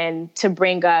 and to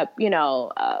bring up,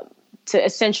 to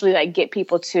essentially like get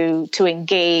people to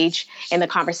engage in the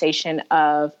conversation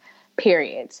of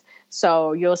periods.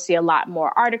 So you'll see a lot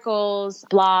more articles,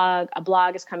 a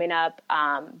blog is coming up,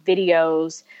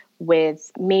 videos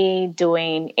with me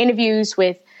doing interviews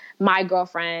with my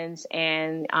girlfriends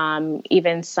and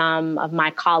even some of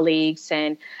my colleagues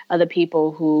and other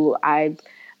people who I'm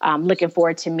looking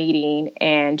forward to meeting,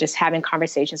 and just having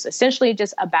conversations essentially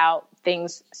just about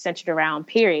things centered around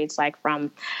periods, like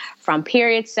from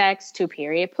period sex to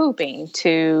period pooping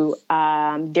to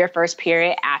their first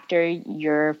period after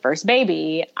your first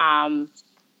baby,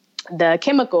 the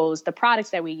chemicals, the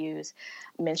products that we use,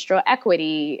 menstrual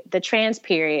equity, the trans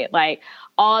period, like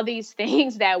all these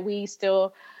things that we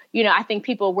still, I think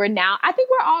I think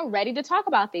we're all ready to talk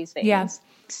about these things. Yeah.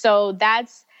 So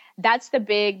that's the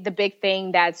big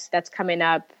thing that's coming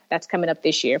up. That's coming up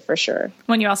this year for sure.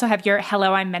 When you also have your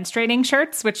Hello, I'm Menstruating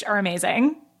shirts, which are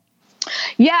amazing.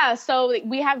 Yeah. So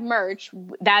we have merch.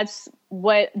 That's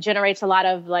what generates a lot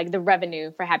of like the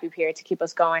revenue for Happy Period to keep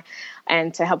us going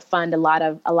and to help fund a lot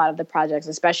of the projects,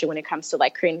 especially when it comes to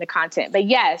like creating the content. But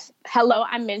yes, Hello,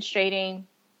 I'm Menstruating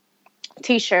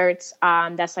t-shirts.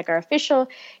 That's like our official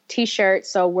t-shirt.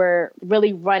 So we're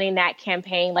really running that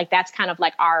campaign. Like that's kind of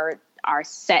like our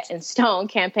set in stone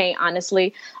campaign,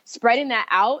 honestly. Spreading that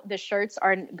out, the shirts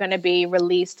are going to be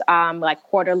released like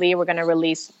quarterly. We're going to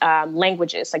release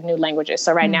languages, like new languages.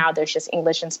 So right now there's just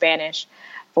English and Spanish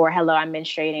for Hello, I'm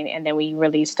Menstruating. And then we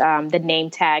released the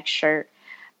name tag shirt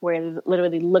where it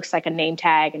literally looks like a name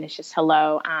tag and it's just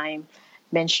Hello, I'm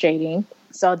Menstruating.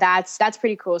 So that's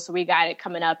pretty cool. So we got it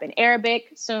coming up in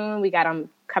Arabic soon. We got them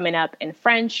coming up in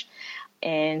French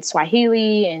and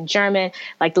Swahili and German,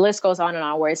 like the list goes on and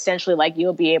on, where essentially like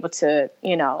you'll be able to,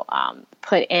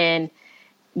 put in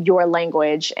your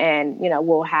language and,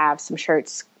 we'll have some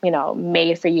shirts,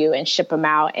 made for you and ship them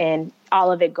out. And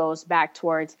all of it goes back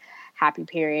towards Happy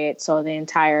Period. So the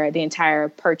entire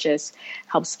purchase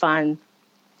helps fund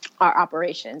our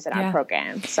operations and our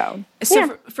program. So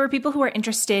for people who are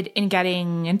interested in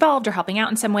getting involved or helping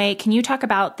out in some way, can you talk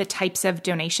about the types of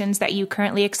donations that you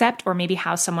currently accept, or maybe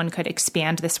how someone could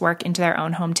expand this work into their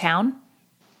own hometown?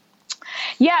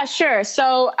 Yeah, sure.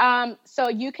 So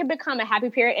you can become a Happy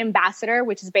Period ambassador,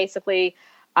 which is basically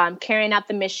carrying out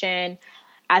the mission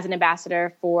as an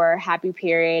ambassador for Happy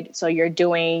Period. So you're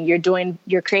creating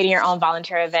your own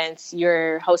volunteer events.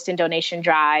 You're hosting donation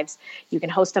drives. You can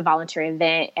host a volunteer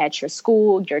event at your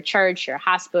school, your church, your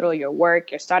hospital, your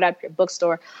work, your startup, your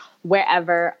bookstore,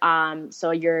 wherever.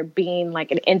 So you're being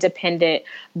like an independent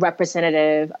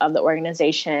representative of the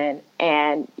organization,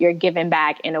 and you're giving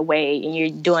back in a way, and you're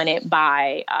doing it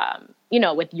by,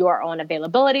 with your own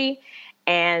availability,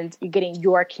 and you're getting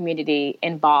your community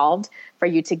involved for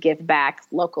you to give back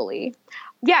locally.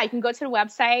 Yeah, you can go to the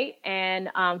website and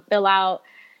fill out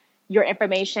your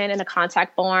information in a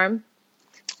contact form,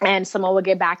 and someone will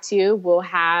get back to you. We'll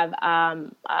have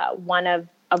a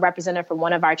representative from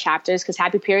one of our chapters, because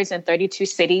Happy Period is in 32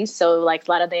 cities. So like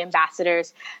a lot of the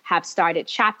ambassadors have started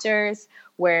chapters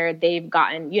where they've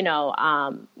gotten,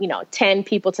 10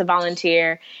 people to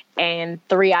volunteer, and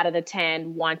 3 out of the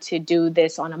 10 want to do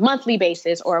this on a monthly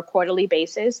basis or a quarterly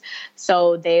basis.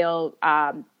 So they'll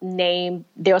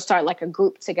start like a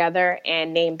group together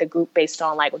and name the group based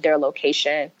on like their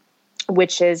location,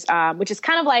 which is kind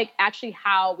of like actually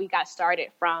how we got started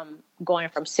from going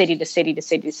from city to city to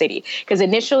city to city. Because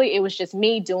initially it was just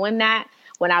me doing that.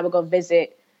 When I would go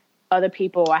visit other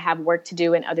people, I have work to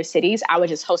do in other cities, I would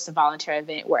just host a volunteer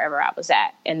event wherever I was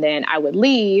at. And then I would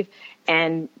leave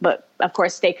but of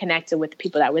course stay connected with the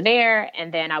people that were there.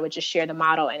 And then I would just share the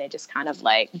model, and it just kind of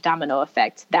like domino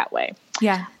effect that way.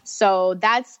 Yeah. So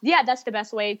that's the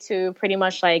best way to pretty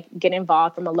much like get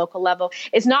involved from a local level.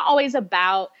 It's not always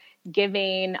about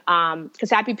giving, because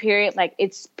Happy Period, like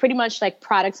it's pretty much like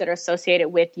products that are associated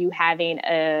with you having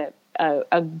a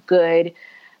good,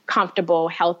 comfortable,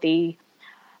 healthy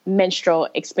menstrual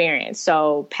experience.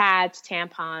 So pads,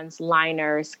 tampons,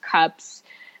 liners, cups,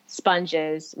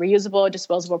 sponges, reusable,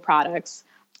 disposable products,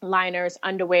 liners,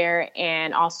 underwear,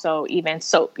 and also even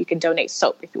soap. You can donate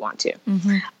soap if you want to.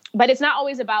 Mm-hmm. But it's not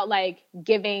always about like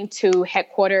giving to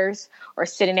headquarters or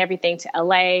sending everything to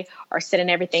LA or sending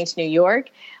everything to New York.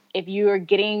 If you're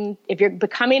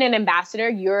becoming an ambassador,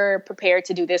 you're prepared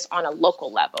to do this on a local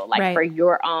level, like for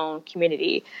your own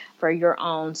community, for your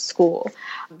own school.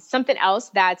 Something else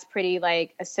that's pretty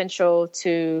like essential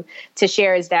to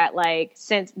share is that like,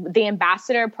 since the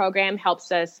ambassador program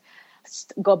helps us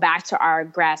go back to our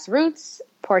grassroots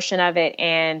portion of it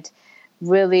and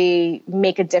really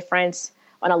make a difference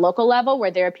on a local level,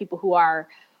 where there are people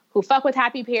who fuck with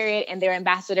Happy Period and they're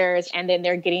ambassadors, and then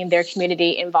they're getting their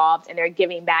community involved and they're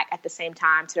giving back at the same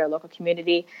time to their local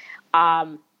community.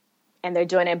 And they're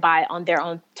doing it on their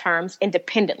own terms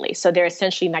independently. So they're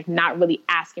essentially like not really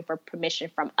asking for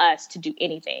permission from us to do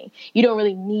anything. You don't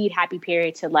really need Happy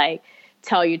Period to like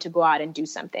tell you to go out and do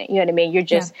something. You know what I mean?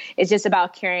 It's just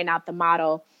about carrying out the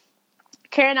model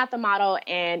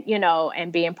and,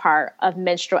 and being part of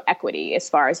menstrual equity, as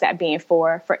far as that being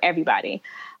for everybody.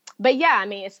 But yeah, I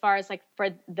mean, as far as like for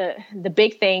the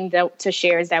big thing to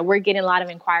share is that we're getting a lot of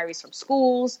inquiries from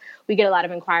schools. We get a lot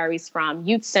of inquiries from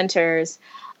youth centers.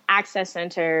 access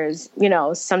centers,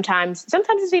 sometimes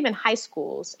it's even high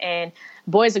schools and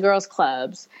boys and girls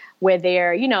clubs where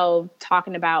they're,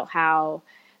 talking about how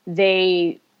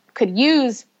they could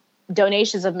use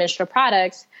donations of menstrual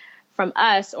products from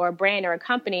us or a brand or a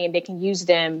company, and they can use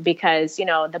them because,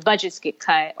 the budgets get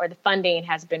cut or the funding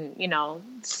has been,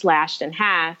 slashed in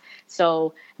half.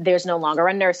 So there's no longer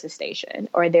a nurse's station,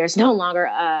 or there's no longer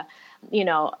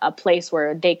a place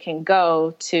where they can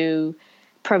go to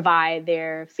provide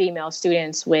their female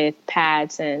students with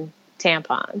pads and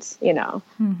tampons,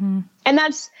 Mm-hmm. And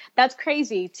that's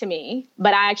crazy to me,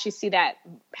 but I actually see that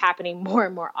happening more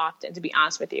and more often, to be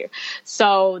honest with you.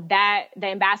 So that the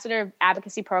ambassador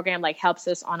advocacy program helps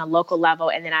us on a local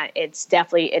level. And then it's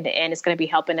definitely in the end, it's going to be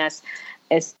helping us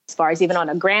as far as even on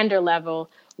a grander level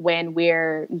when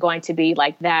we're going to be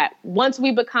like that. Once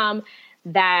we become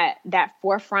that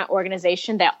forefront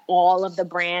organization that all of the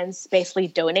brands basically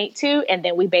donate to, and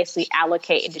then we basically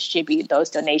allocate and distribute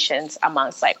those donations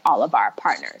amongst all of our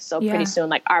partners. So pretty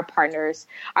soon, our partners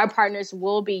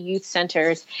will be youth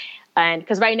centers, and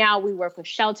because right now we work with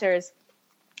shelters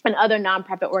and other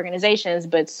nonprofit organizations,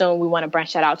 but soon we want to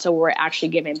branch that out. So we're actually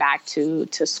giving back to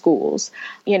schools,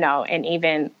 and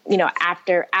even,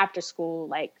 after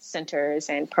school, centers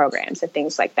and programs and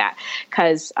things like that.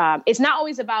 Cause, it's not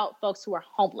always about folks who are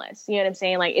homeless. You know what I'm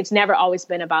saying? It's never always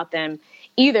been about them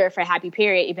either for Happy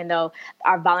Period, even though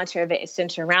our volunteer event is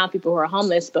centered around people who are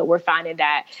homeless. But we're finding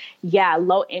that,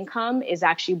 low income is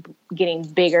actually getting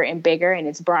bigger and bigger, and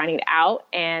it's broadening out.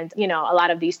 And, a lot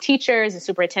of these teachers and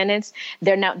superintendents,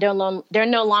 they're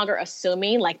no longer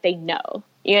assuming they know,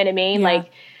 you know what I mean? Yeah.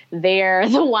 They're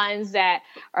the ones that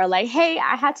are hey,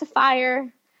 I had to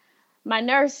fire my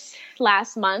nurse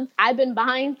last month. I've been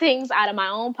buying things out of my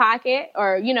own pocket,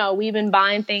 or, we've been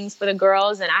buying things for the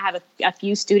girls. And I have a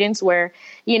few students where,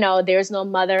 there's no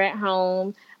mother at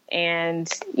home, and,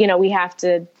 we have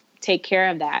to take care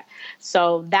of that.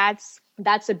 So that's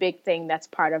a big thing. That's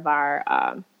part of our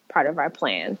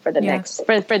plan for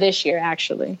the for this year,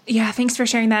 actually. Yeah. Thanks for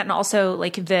sharing that. And also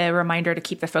the reminder to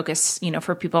keep the focus,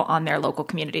 for people on their local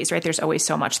communities, right? There's always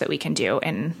so much that we can do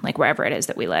in wherever it is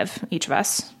that we live, each of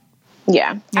us.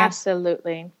 Yeah,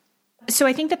 absolutely. So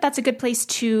I think that that's a good place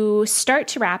to start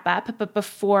to wrap up. But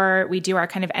before we do our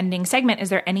kind of ending segment, is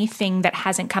there anything that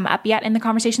hasn't come up yet in the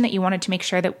conversation that you wanted to make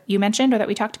sure that you mentioned or that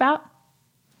we talked about?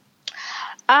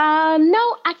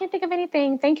 No, I can't think of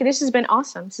anything. Thank you. This has been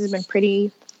awesome. This has been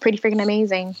pretty freaking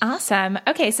amazing. Awesome.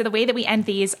 Okay. So the way that we end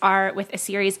these are with a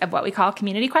series of what we call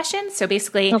community questions. So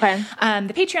basically, the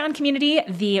Patreon community,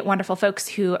 the wonderful folks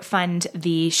who fund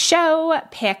the show,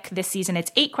 pick this season.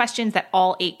 It's 8 questions that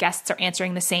all 8 guests are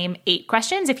answering the same 8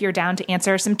 questions. If you're down to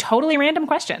answer some totally random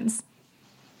questions.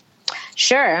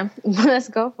 Sure. Let's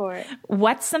go for it.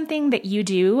 What's something that you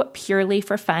do purely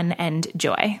for fun and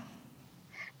joy?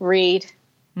 Read.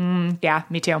 Yeah,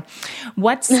 me too.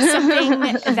 What's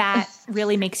something that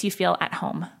really makes you feel at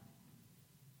home?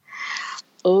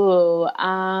 Ooh,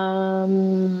 a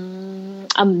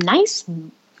nice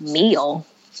meal.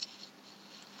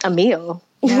 A meal.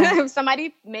 Yeah. If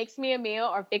somebody makes me a meal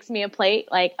or fix me a plate,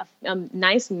 a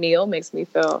nice meal makes me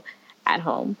feel at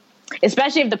home,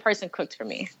 especially if the person cooked for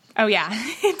me. Oh, yeah,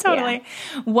 totally.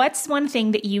 Yeah. What's one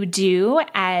thing that you do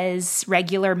as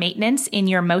regular maintenance in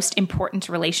your most important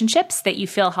relationships that you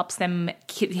feel helps to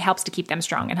keep them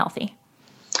strong and healthy?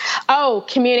 Oh,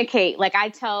 communicate. I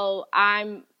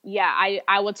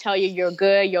will tell you you're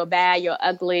good, you're bad, you're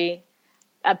ugly.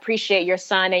 Appreciate your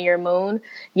sun and your moon.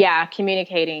 Yeah,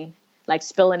 communicating,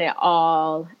 spilling it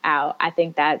all out. I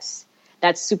think that's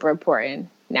super important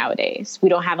nowadays. We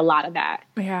don't have a lot of that.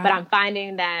 Yeah. But I'm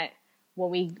finding that when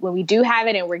we do have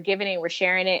it and we're giving it and we're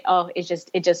sharing it,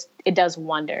 it does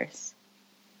wonders.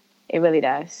 It really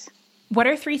does. What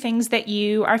are 3 things that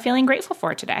you are feeling grateful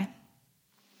for today?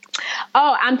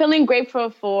 Oh, I'm feeling grateful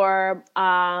for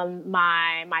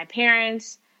my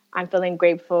parents. I'm feeling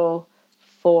grateful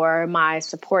for my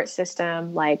support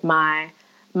system,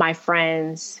 my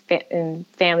friends and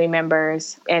family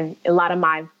members, and a lot of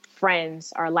my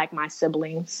friends are like my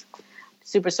siblings.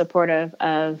 Super supportive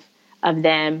of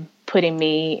them putting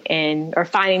me in or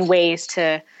finding ways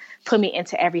to put me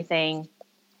into everything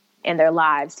in their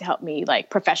lives to help me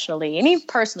professionally and even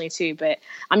personally too. But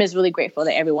I'm just really grateful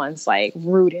that everyone's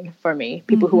rooting for me,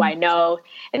 people who I know,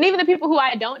 and even the people who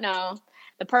I don't know.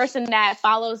 The person that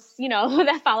follows me on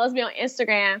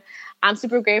Instagram, I'm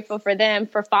super grateful for them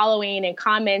for following and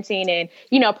commenting and,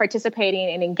 participating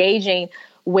and engaging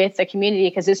with the community,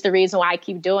 because it's the reason why I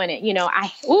keep doing it.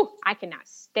 I cannot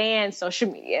stand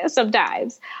social media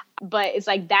sometimes, but it's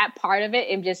that part of it.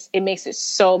 It makes it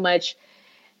so much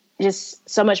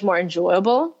more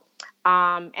enjoyable.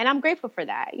 And I'm grateful for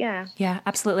that. Yeah. Yeah,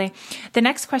 absolutely. The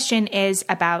next question is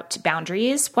about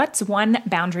boundaries. What's one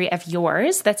boundary of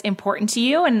yours that's important to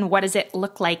you, and what does it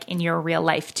look like in your real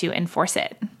life to enforce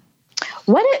it?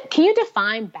 Can you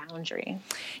define boundary?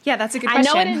 Yeah, that's a good question.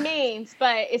 I know what it means,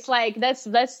 but it's like,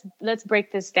 let's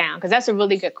break this down, because that's a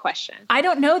really good question. I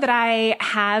don't know that I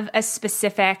have a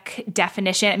specific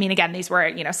definition. I mean, again, these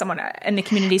were, someone in the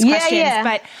community's questions,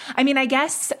 but I mean, I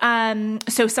guess,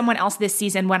 so someone else this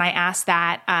season, when I asked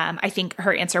that, I think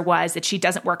her answer was that she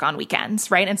doesn't work on weekends,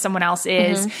 right? And someone else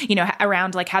is,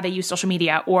 around like how they use social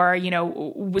media, or,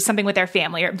 something with their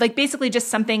family, or like basically just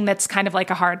something that's kind of like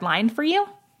a hard line for you.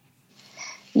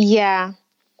 Yeah.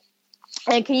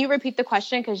 And can you repeat the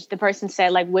question? Because the person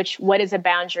said, like, what is a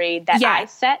boundary that I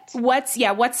set?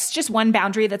 What's just one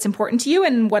boundary that's important to you,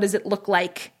 and what does it look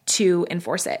like to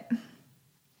enforce it?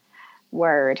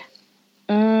 Word.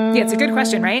 Yeah, it's a good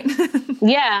question, right?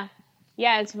 Yeah.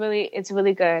 Yeah, it's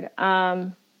really good.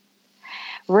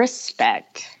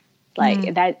 Respect.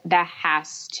 Like that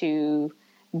has to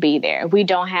be there. If we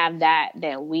don't have that,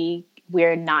 then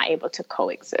we're not able to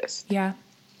coexist. Yeah.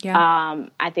 Yeah.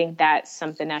 I think that's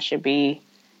something that should be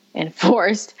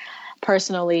enforced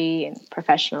personally and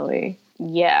professionally.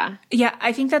 Yeah. Yeah.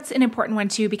 I think that's an important one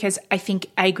too, because I think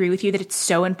I agree with you that it's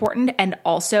so important, and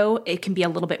also it can be a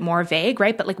little bit more vague,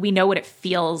 right? But like, we know what it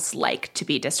feels like to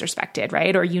be disrespected,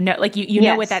 right? Or, you know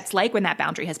what that's like when that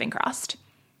boundary has been crossed.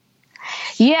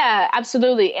 Yeah,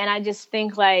 absolutely. And I just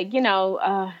think like,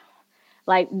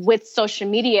 like with social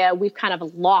media, we've kind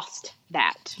of lost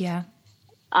that. Yeah.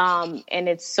 And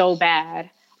it's so bad,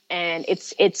 and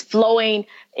it's flowing.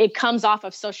 It comes off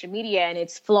of social media, and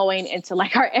it's flowing into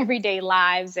like our everyday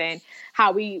lives and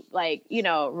how we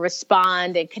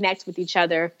respond and connect with each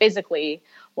other physically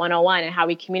one-on-one, and how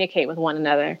we communicate with one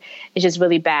another. It's just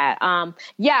really bad.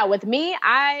 With me,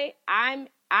 I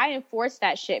enforce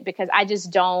that shit, because I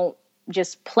just don't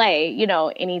just play,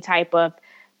 any type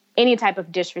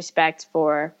of disrespect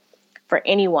for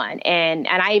anyone. And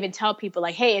I even tell people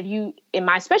like, hey,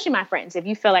 especially my friends, if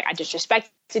you feel like I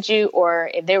disrespected you, or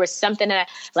if there was something that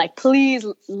like, please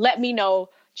let me know,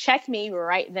 check me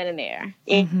right then and there.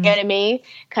 You know what I mean?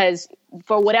 Because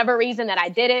for whatever reason that I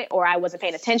did it, or I wasn't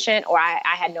paying attention, or I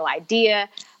had no idea.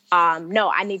 No,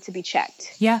 I need to be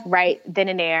checked. Yeah. Right then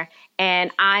and there.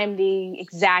 And I'm the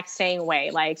exact same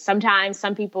way. Like sometimes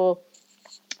some people,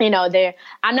 I'm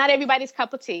not everybody's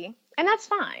cup of tea. And that's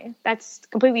fine. That's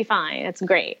completely fine. That's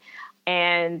great.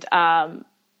 And,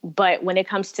 but when it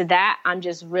comes to that, I'm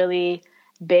just really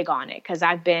big on it, because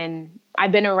I've been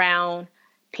around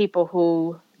people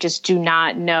who just do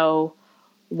not know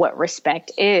what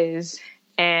respect is.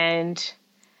 And,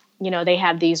 they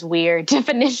have these weird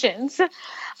definitions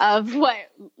of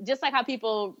just like how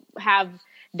people have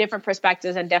different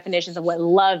perspectives and definitions of what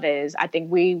love is. I think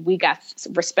we got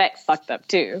respect fucked up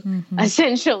too,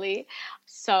 essentially.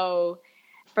 So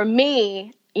for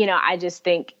me, I just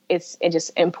think it's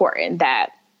just important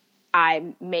that I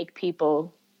make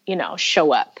people,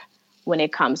 show up when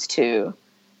it comes to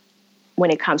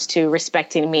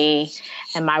respecting me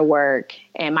and my work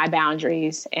and my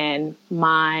boundaries and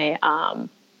my, I'm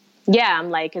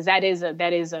like, cause that is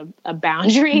a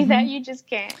boundary that you just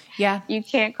can't, you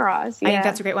can't cross. I think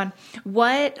that's a great one.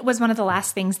 What was one of the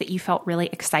last things that you felt really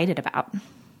excited about?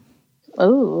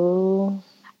 Oh,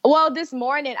 well, this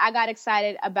morning I got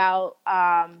excited about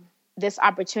this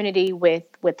opportunity with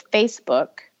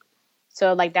Facebook.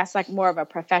 So like that's like more of a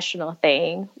professional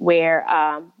thing where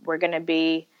we're going to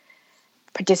be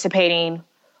participating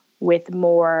with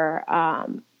more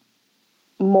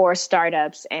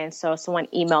startups. And so someone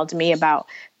emailed me about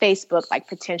Facebook, like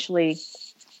potentially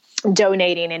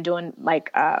donating and doing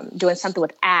something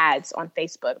with ads on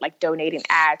Facebook, like donating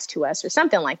ads to us or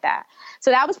something like that. So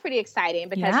that was pretty exciting,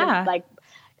 because like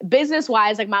business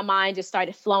wise, like my mind just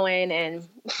started flowing, and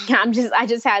I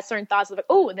just had certain thoughts of like,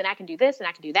 oh, then I can do this and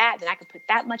I can do that. Then I can put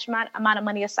that much amount of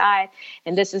money aside.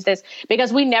 And this is this,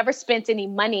 because we never spent any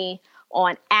money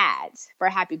on ads for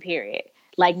Happy Period,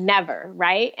 like never.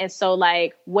 Right. And so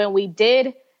like when we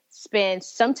did spend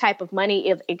some type of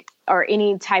money or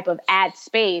any type of ad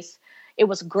space, it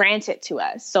was granted to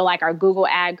us. So like our Google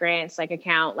ad grants, like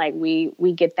account, like we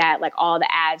get that, like all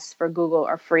the ads for Google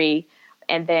are free.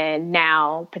 And then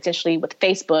now potentially with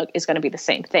Facebook is going to be the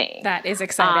same thing. That is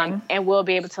exciting. And we'll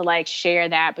be able to like share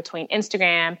that between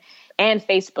Instagram and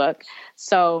Facebook.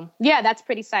 So yeah, that's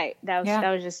pretty tight. That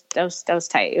was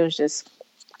tight. It was just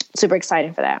super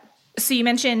exciting for that. So you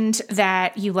mentioned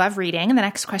that you love reading, and the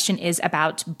next question is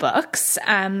about books.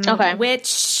 Okay.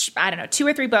 Which, I don't know, 2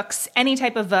 or 3 books, any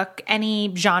type of book,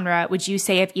 any genre, would you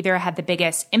say have either had the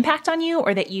biggest impact on you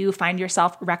or that you find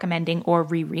yourself recommending or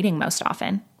rereading most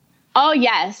often? Oh,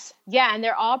 yes. Yeah, and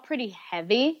they're all pretty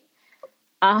heavy.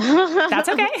 That's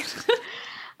okay.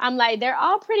 I'm like, they're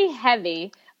all pretty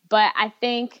heavy, but I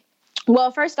think,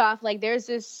 well, first off, like there's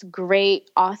this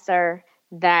great author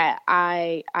that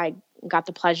I got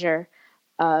the pleasure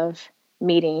of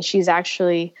meeting. She's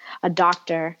actually a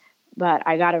doctor, but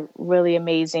I got had a really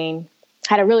amazing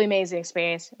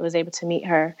experience. I was able to meet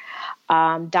her.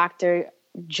 Dr.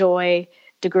 Joy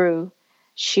DeGruy.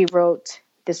 She wrote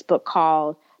this book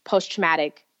called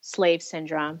Post-Traumatic Slave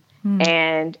Syndrome.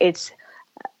 And it's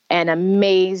an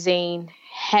amazing,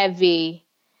 heavy,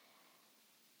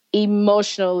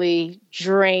 emotionally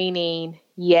draining,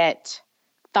 yet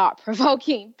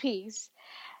thought-provoking piece.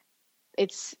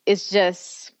 It's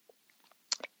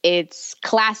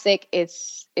classic.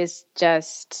 It's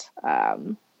just,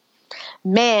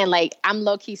 man, like I'm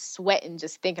low key sweating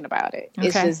just thinking about it.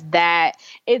 Okay.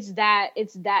 It's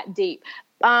that deep.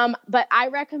 But I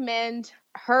recommend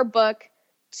her book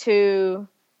to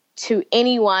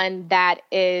anyone that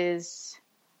is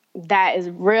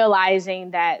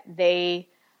realizing that they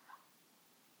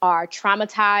are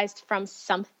traumatized from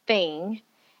something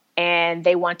and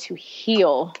they want to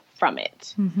heal from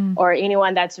it, or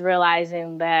anyone that's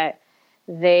realizing that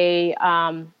they're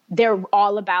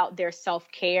all about their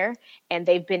self-care and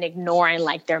they've been ignoring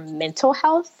like their mental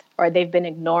health, or they've been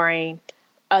ignoring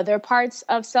other parts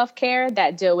of self-care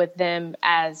that deal with them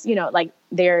as, like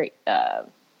they're,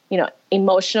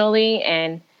 emotionally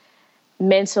and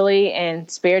mentally and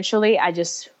spiritually. I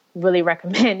just really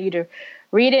recommend you to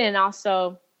read it. And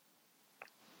also,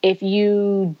 if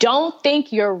you don't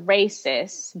think you're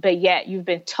racist, but yet you've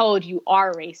been told you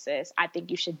are racist, I think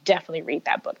you should definitely read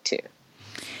that book too.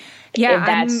 Yeah, if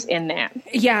that's in there.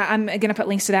 Yeah, I'm going to put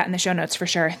links to that in the show notes for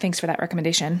sure. Thanks for that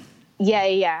recommendation.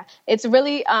 Yeah. It's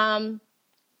really, I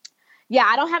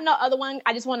don't have no other one.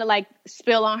 I just want to like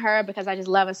spill on her because I just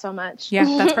love her so much. Yeah,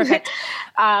 that's perfect.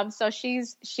 So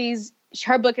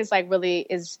her book is like really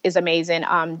is amazing.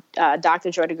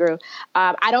 Dr. Joy DeGruy.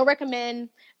 I don't recommend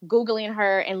Googling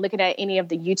her and looking at any of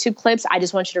the YouTube clips. I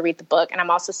just want you to read the book. And I'm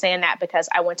also saying that because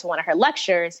I went to one of her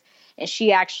lectures and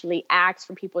she actually asked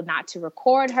for people not to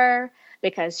record her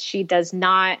because she's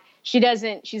not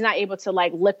able to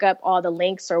like look up all the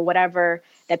links or whatever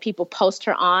that people post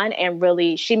her on. And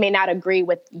really, she may not agree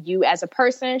with you as a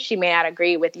person. She may not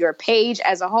agree with your page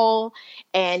as a whole.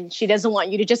 And she doesn't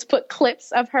want you to just put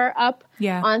clips of her up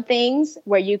on things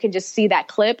where you can just see that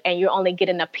clip and you're only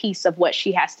getting a piece of what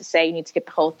she has to say. You need to get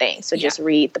the whole thing. So just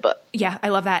read the book. Yeah, I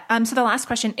love that. So the last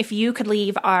question, if you could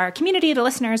leave our community, the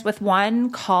listeners, with one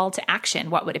call to action,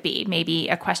 what would it be? Maybe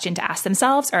a question to ask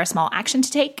themselves or a small action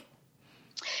to take?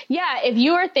 Yeah, if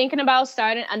you are thinking about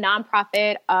starting a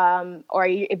nonprofit, or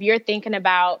if you're thinking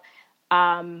about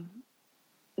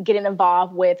getting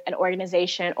involved with an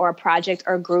organization or a project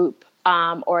or group,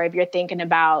 or if you're thinking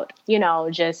about,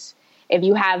 just if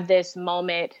you have this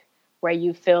moment where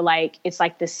you feel like it's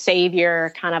like the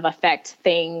savior kind of effect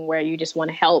thing where you just want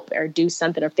to help or do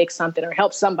something or fix something or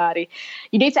help somebody,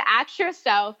 you need to ask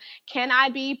yourself, can I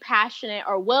be passionate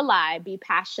or will I be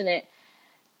passionate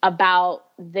about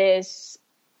this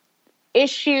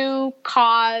issue,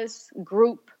 cause,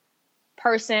 group,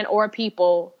 person, or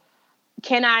people?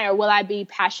 Can I or will I be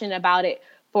passionate about it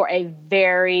for a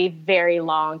very, very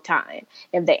long time?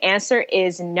 If the answer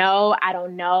is no, I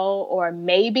don't know, or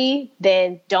maybe,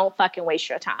 then don't fucking waste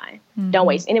your time. Don't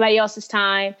waste anybody else's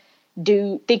time.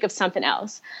 Think of something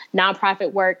else.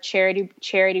 Nonprofit work,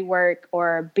 charity work,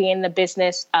 or be in the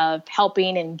business of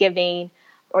helping and giving,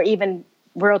 or even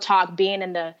real talk, being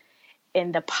in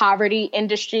the poverty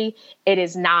industry, it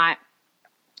is not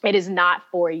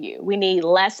for you. We need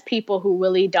less people who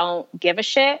really don't give a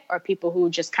shit or people who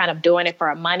just kind of doing it for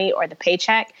a money or the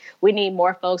paycheck. We need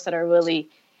more folks that are really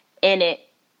in it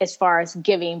as far as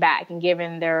giving back and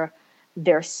giving their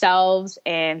selves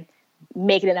and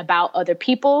making it about other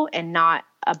people and not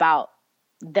about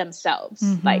themselves.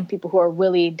 Like people who are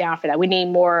really down for that. We need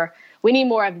more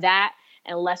of that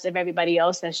and less of everybody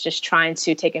else that's just trying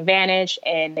to take advantage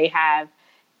and they have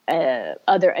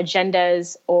other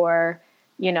agendas, or,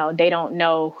 they don't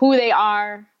know who they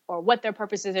are or what their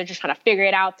purpose is. They're just trying to figure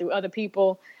it out through other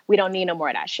people. We don't need no more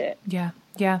of that shit. Yeah.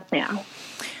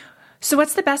 So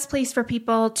what's the best place for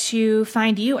people to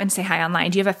find you and say hi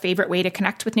online? Do you have a favorite way to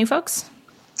connect with new folks?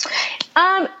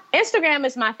 Instagram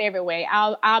is my favorite way.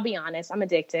 I'll be honest. I'm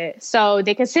addicted. So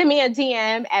they can send me a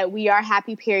DM at We Are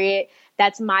Happy Period.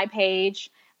 That's my page.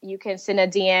 you can send a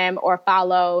DM or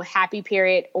follow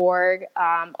happyperiod.org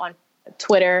on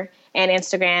Twitter and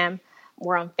Instagram.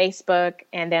 We're on Facebook.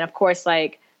 And then, of course,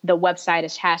 like the website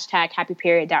is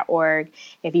 #happyperiod.org.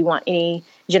 If you want any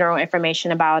general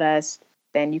information about us,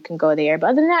 then you can go there.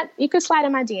 But other than that, you can slide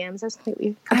in my DMs. That's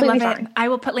completely I love fine. it. I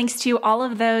will put links to all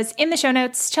of those in the show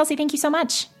notes. Chelsea, thank you so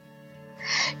much.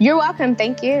 You're welcome.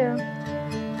 Thank you.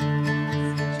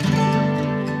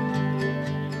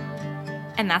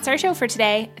 And that's our show for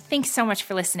today. Thanks so much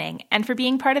for listening and for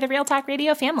being part of the Real Talk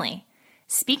Radio family.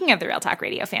 Speaking of the Real Talk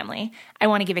Radio family, I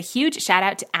want to give a huge shout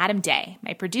out to Adam Day,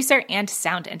 my producer and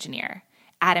sound engineer.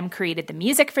 Adam created the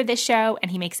music for this show, and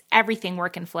he makes everything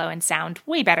work and flow and sound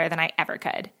way better than I ever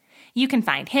could. You can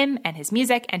find him and his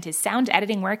music and his sound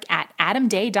editing work at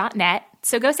adamday.net,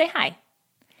 so go say hi.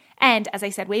 And as I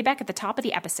said way back at the top of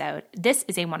the episode, this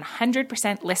is a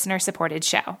 100% listener-supported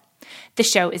show. The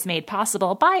show is made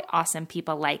possible by awesome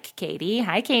people like Katie.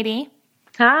 Hi, Katie.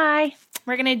 Hi.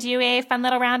 We're going to do a fun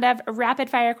little round of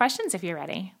rapid-fire questions if you're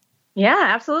ready. Yeah,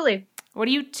 absolutely. What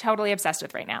are you totally obsessed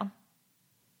with right now?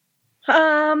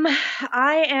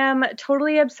 I am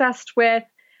totally obsessed with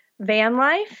van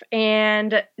life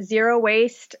and zero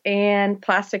waste and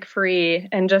plastic free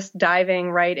and just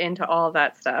diving right into all of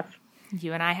that stuff.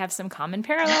 You and I have some common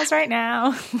parallels right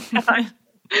now.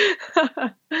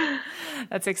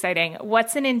 That's exciting.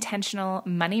 What's an intentional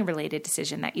money-related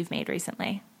decision that you've made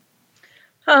recently?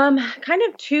 Kind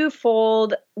of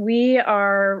twofold. We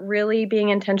are really being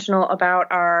intentional about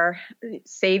our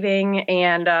saving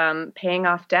and paying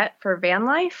off debt for van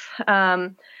life.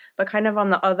 But kind of on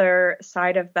the other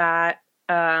side of that,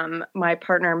 my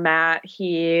partner, Matt,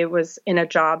 he was in a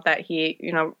job that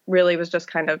he, really was just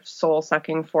kind of soul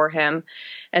sucking for him.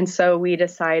 And so we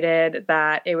decided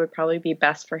that it would probably be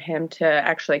best for him to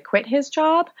actually quit his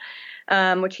job,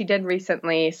 which he did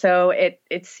recently. So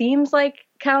it seems like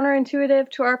counterintuitive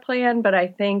to our plan, but I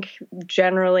think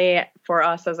generally for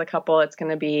us as a couple, it's going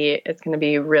to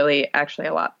be really actually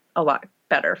a lot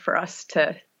better for us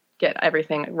to get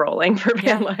everything rolling for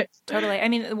van life. Totally. I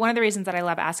mean, one of the reasons that I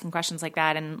love asking questions like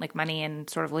that and like money and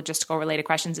sort of logistical related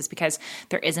questions is because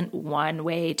there isn't one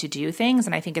way to do things.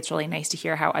 And I think it's really nice to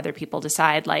hear how other people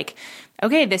decide like,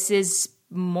 okay, this is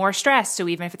more stress. So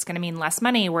even if it's going to mean less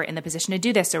money, we're in the position to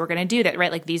do this. So we're going to do that,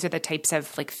 right? Like these are the types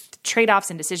of like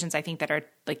trade-offs and decisions I think that are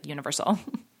like universal.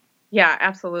 Yeah,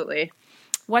 absolutely.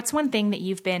 What's one thing that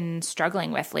you've been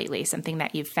struggling with lately? Something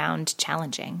that you've found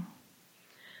challenging?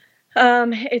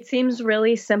 It seems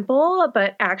really simple,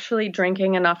 but actually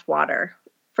drinking enough water.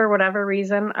 For whatever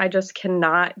reason, I just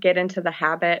cannot get into the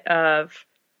habit of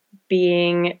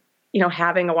being,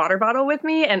 having a water bottle with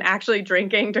me and actually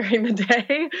drinking during the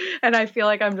day. And I feel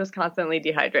like I'm just constantly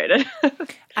dehydrated.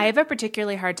 I have a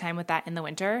particularly hard time with that in the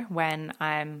winter when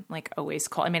I'm like always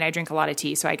cold. I mean, I drink a lot of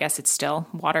tea, so I guess it's still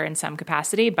water in some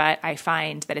capacity, but I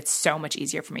find that it's so much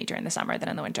easier for me during the summer than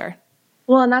in the winter.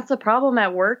 Well, and that's the problem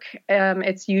at work.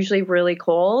 It's usually really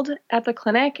cold at the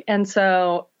clinic. And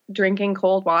so drinking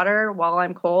cold water while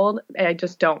I'm cold, I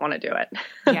just don't want to do it.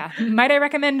 Yeah. Might I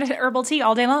recommend herbal tea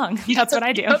all day long? That's what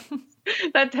I do.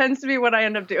 That tends to be what I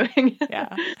end up doing.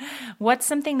 Yeah. What's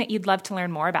something that you'd love to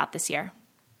learn more about this year?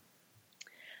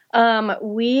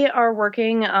 We are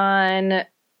working on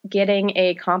getting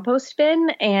a compost bin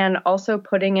and also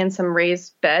putting in some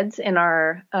raised beds in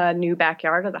our new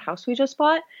backyard of the house we just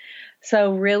bought.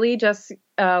 So really just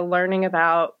learning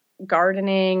about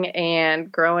gardening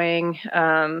and growing,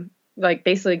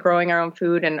 basically growing our own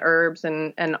food and herbs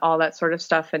and all that sort of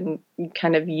stuff, and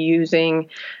kind of using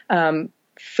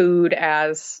food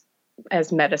as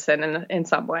medicine in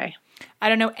some way. I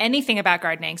don't know anything about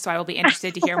gardening, so I will be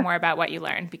interested to hear more about what you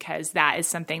learned, because that is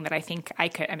something that I think I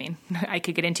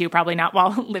could get into, probably not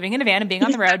while living in a van and being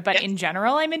on the road, but in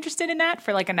general, I'm interested in that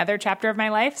for like another chapter of my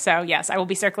life. So yes, I will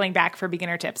be circling back for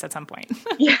beginner tips at some point.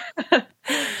 Yeah.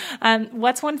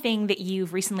 What's one thing that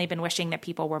you've recently been wishing that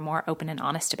people were more open and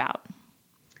honest about?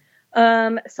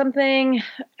 Something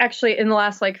actually in the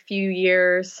last few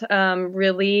years,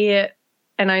 really,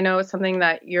 and I know it's something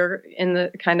that you're in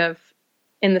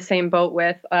the same boat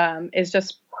with, is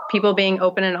just people being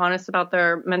open and honest about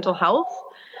their mental health,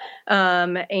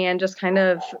 and just kind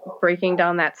of breaking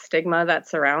down that stigma that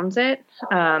surrounds it.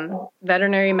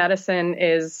 Veterinary medicine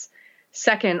is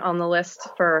second on the list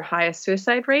for highest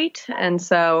suicide rate. And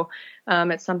so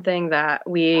it's something that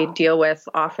we deal with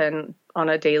often on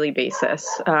a daily basis,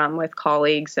 with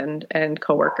colleagues and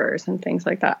coworkers and things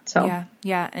like that. So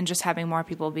yeah. And just having more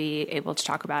people be able to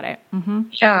talk about it. Mm-hmm.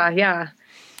 Yeah.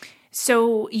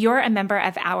 So you're a member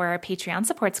of our Patreon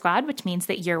support squad, which means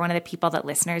that you're one of the people that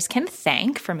listeners can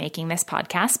thank for making this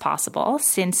podcast possible,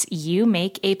 since you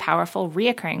make a powerful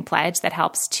reoccurring pledge that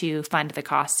helps to fund the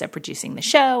costs of producing the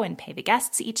show and pay the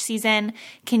guests each season.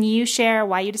 Can you share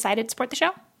why you decided to support the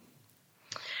show?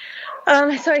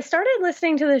 So I started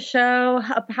listening to the show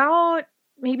about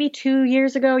maybe 2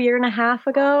 years ago, year and a half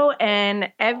ago,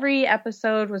 and every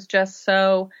episode was just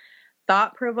so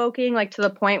thought-provoking, like to the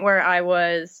point where I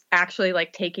was actually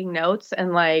like taking notes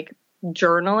and like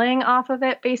journaling off of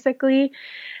it, basically.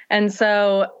 And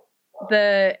so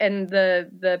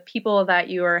the people that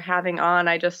you are having on,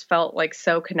 I just felt like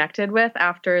so connected with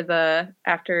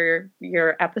after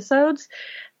your episodes,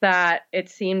 that it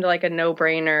seemed like a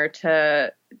no-brainer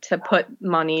to put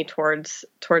money towards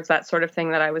that sort of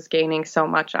thing that I was gaining so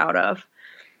much out of.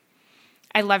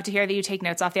 I love to hear that you take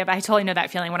notes off the app. I totally know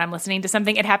that feeling when I'm listening to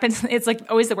something. It happens. It's like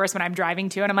always the worst when I'm driving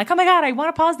too. And I'm like, oh my God, I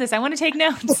want to pause this. I want to take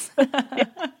notes.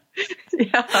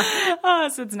 Yeah. Oh,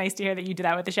 so it's nice to hear that you do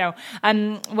that with the show.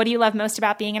 What do you love most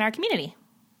about being in our community?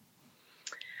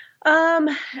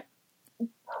 I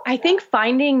think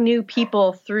finding new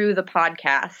people through the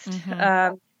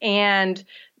podcast, and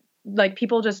like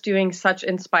people just doing such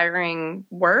inspiring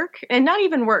work, and not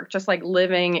even work, just like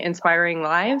living inspiring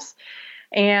lives.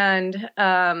 And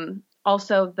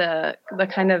also the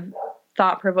kind of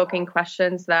thought-provoking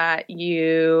questions that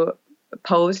you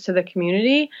pose to the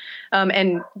community.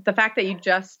 And the fact that you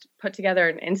just put together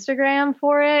an Instagram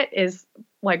for it is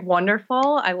like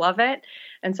wonderful. I love it.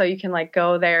 And so you can like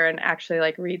go there and actually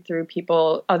like read through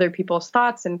other people's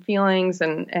thoughts and feelings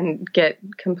and get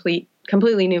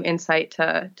completely new insight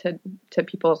to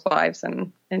people's lives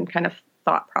and kind of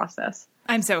thought process.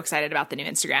 I'm so excited about the new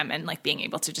Instagram and like being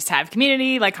able to just have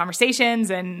community, like conversations.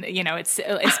 And, you know, it's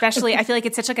especially, I feel like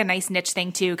it's such like a nice niche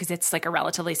thing too, because it's like a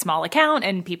relatively small account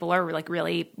and people are like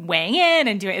really weighing in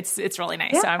and doing it's really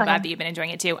nice. Yeah. So I'm glad that you've been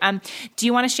enjoying it too. Do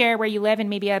you want to share where you live and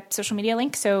maybe a social media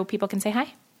link so people can say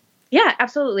hi? Yeah,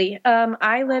 absolutely.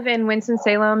 I live in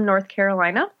Winston-Salem, North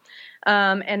Carolina.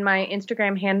 And my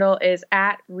Instagram handle is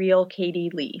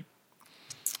 @RealKatieLee.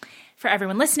 For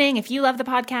everyone listening, if you love the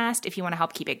podcast, if you want to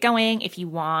help keep it going, if you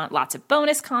want lots of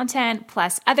bonus content,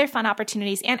 plus other fun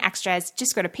opportunities and extras,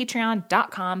 just go to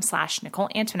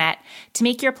patreon.com/NicoleAntoinette to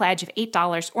make your pledge of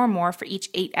 $8 or more for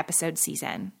each 8-episode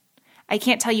season. I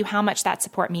can't tell you how much that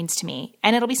support means to me,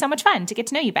 and it'll be so much fun to get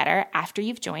to know you better after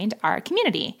you've joined our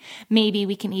community. Maybe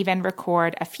we can even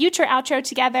record a future outro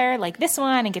together like this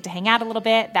one and get to hang out a little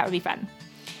bit. That would be fun.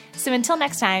 So until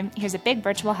next time, here's a big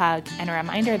virtual hug and a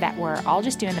reminder that we're all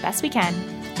just doing the best we can,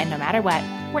 and no matter what,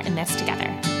 we're in this together.